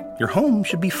place. Your home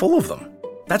should be full of them.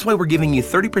 That's why we're giving you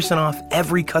 30% off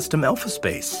every custom Elfa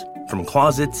space. From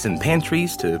closets and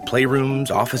pantries to playrooms,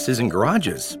 offices, and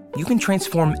garages, you can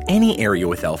transform any area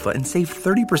with Elfa and save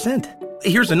 30%.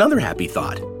 Here's another happy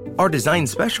thought. Our design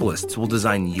specialists will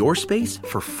design your space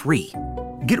for free.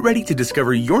 Get ready to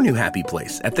discover your new happy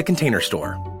place at the Container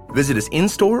Store. Visit us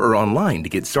in-store or online to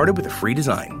get started with a free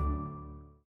design.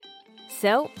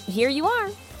 So, here you are,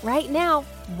 right now,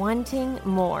 wanting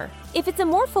more. If it's a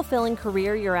more fulfilling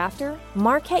career you're after,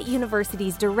 Marquette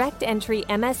University's direct entry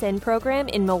MSN program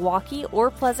in Milwaukee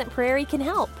or Pleasant Prairie can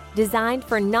help. Designed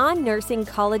for non-nursing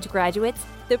college graduates,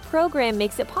 the program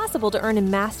makes it possible to earn a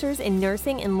master's in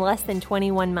nursing in less than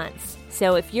 21 months.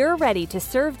 So if you're ready to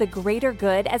serve the greater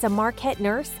good as a Marquette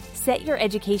nurse, set your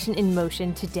education in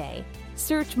motion today.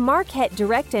 Search Marquette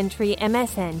Direct Entry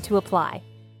MSN to apply.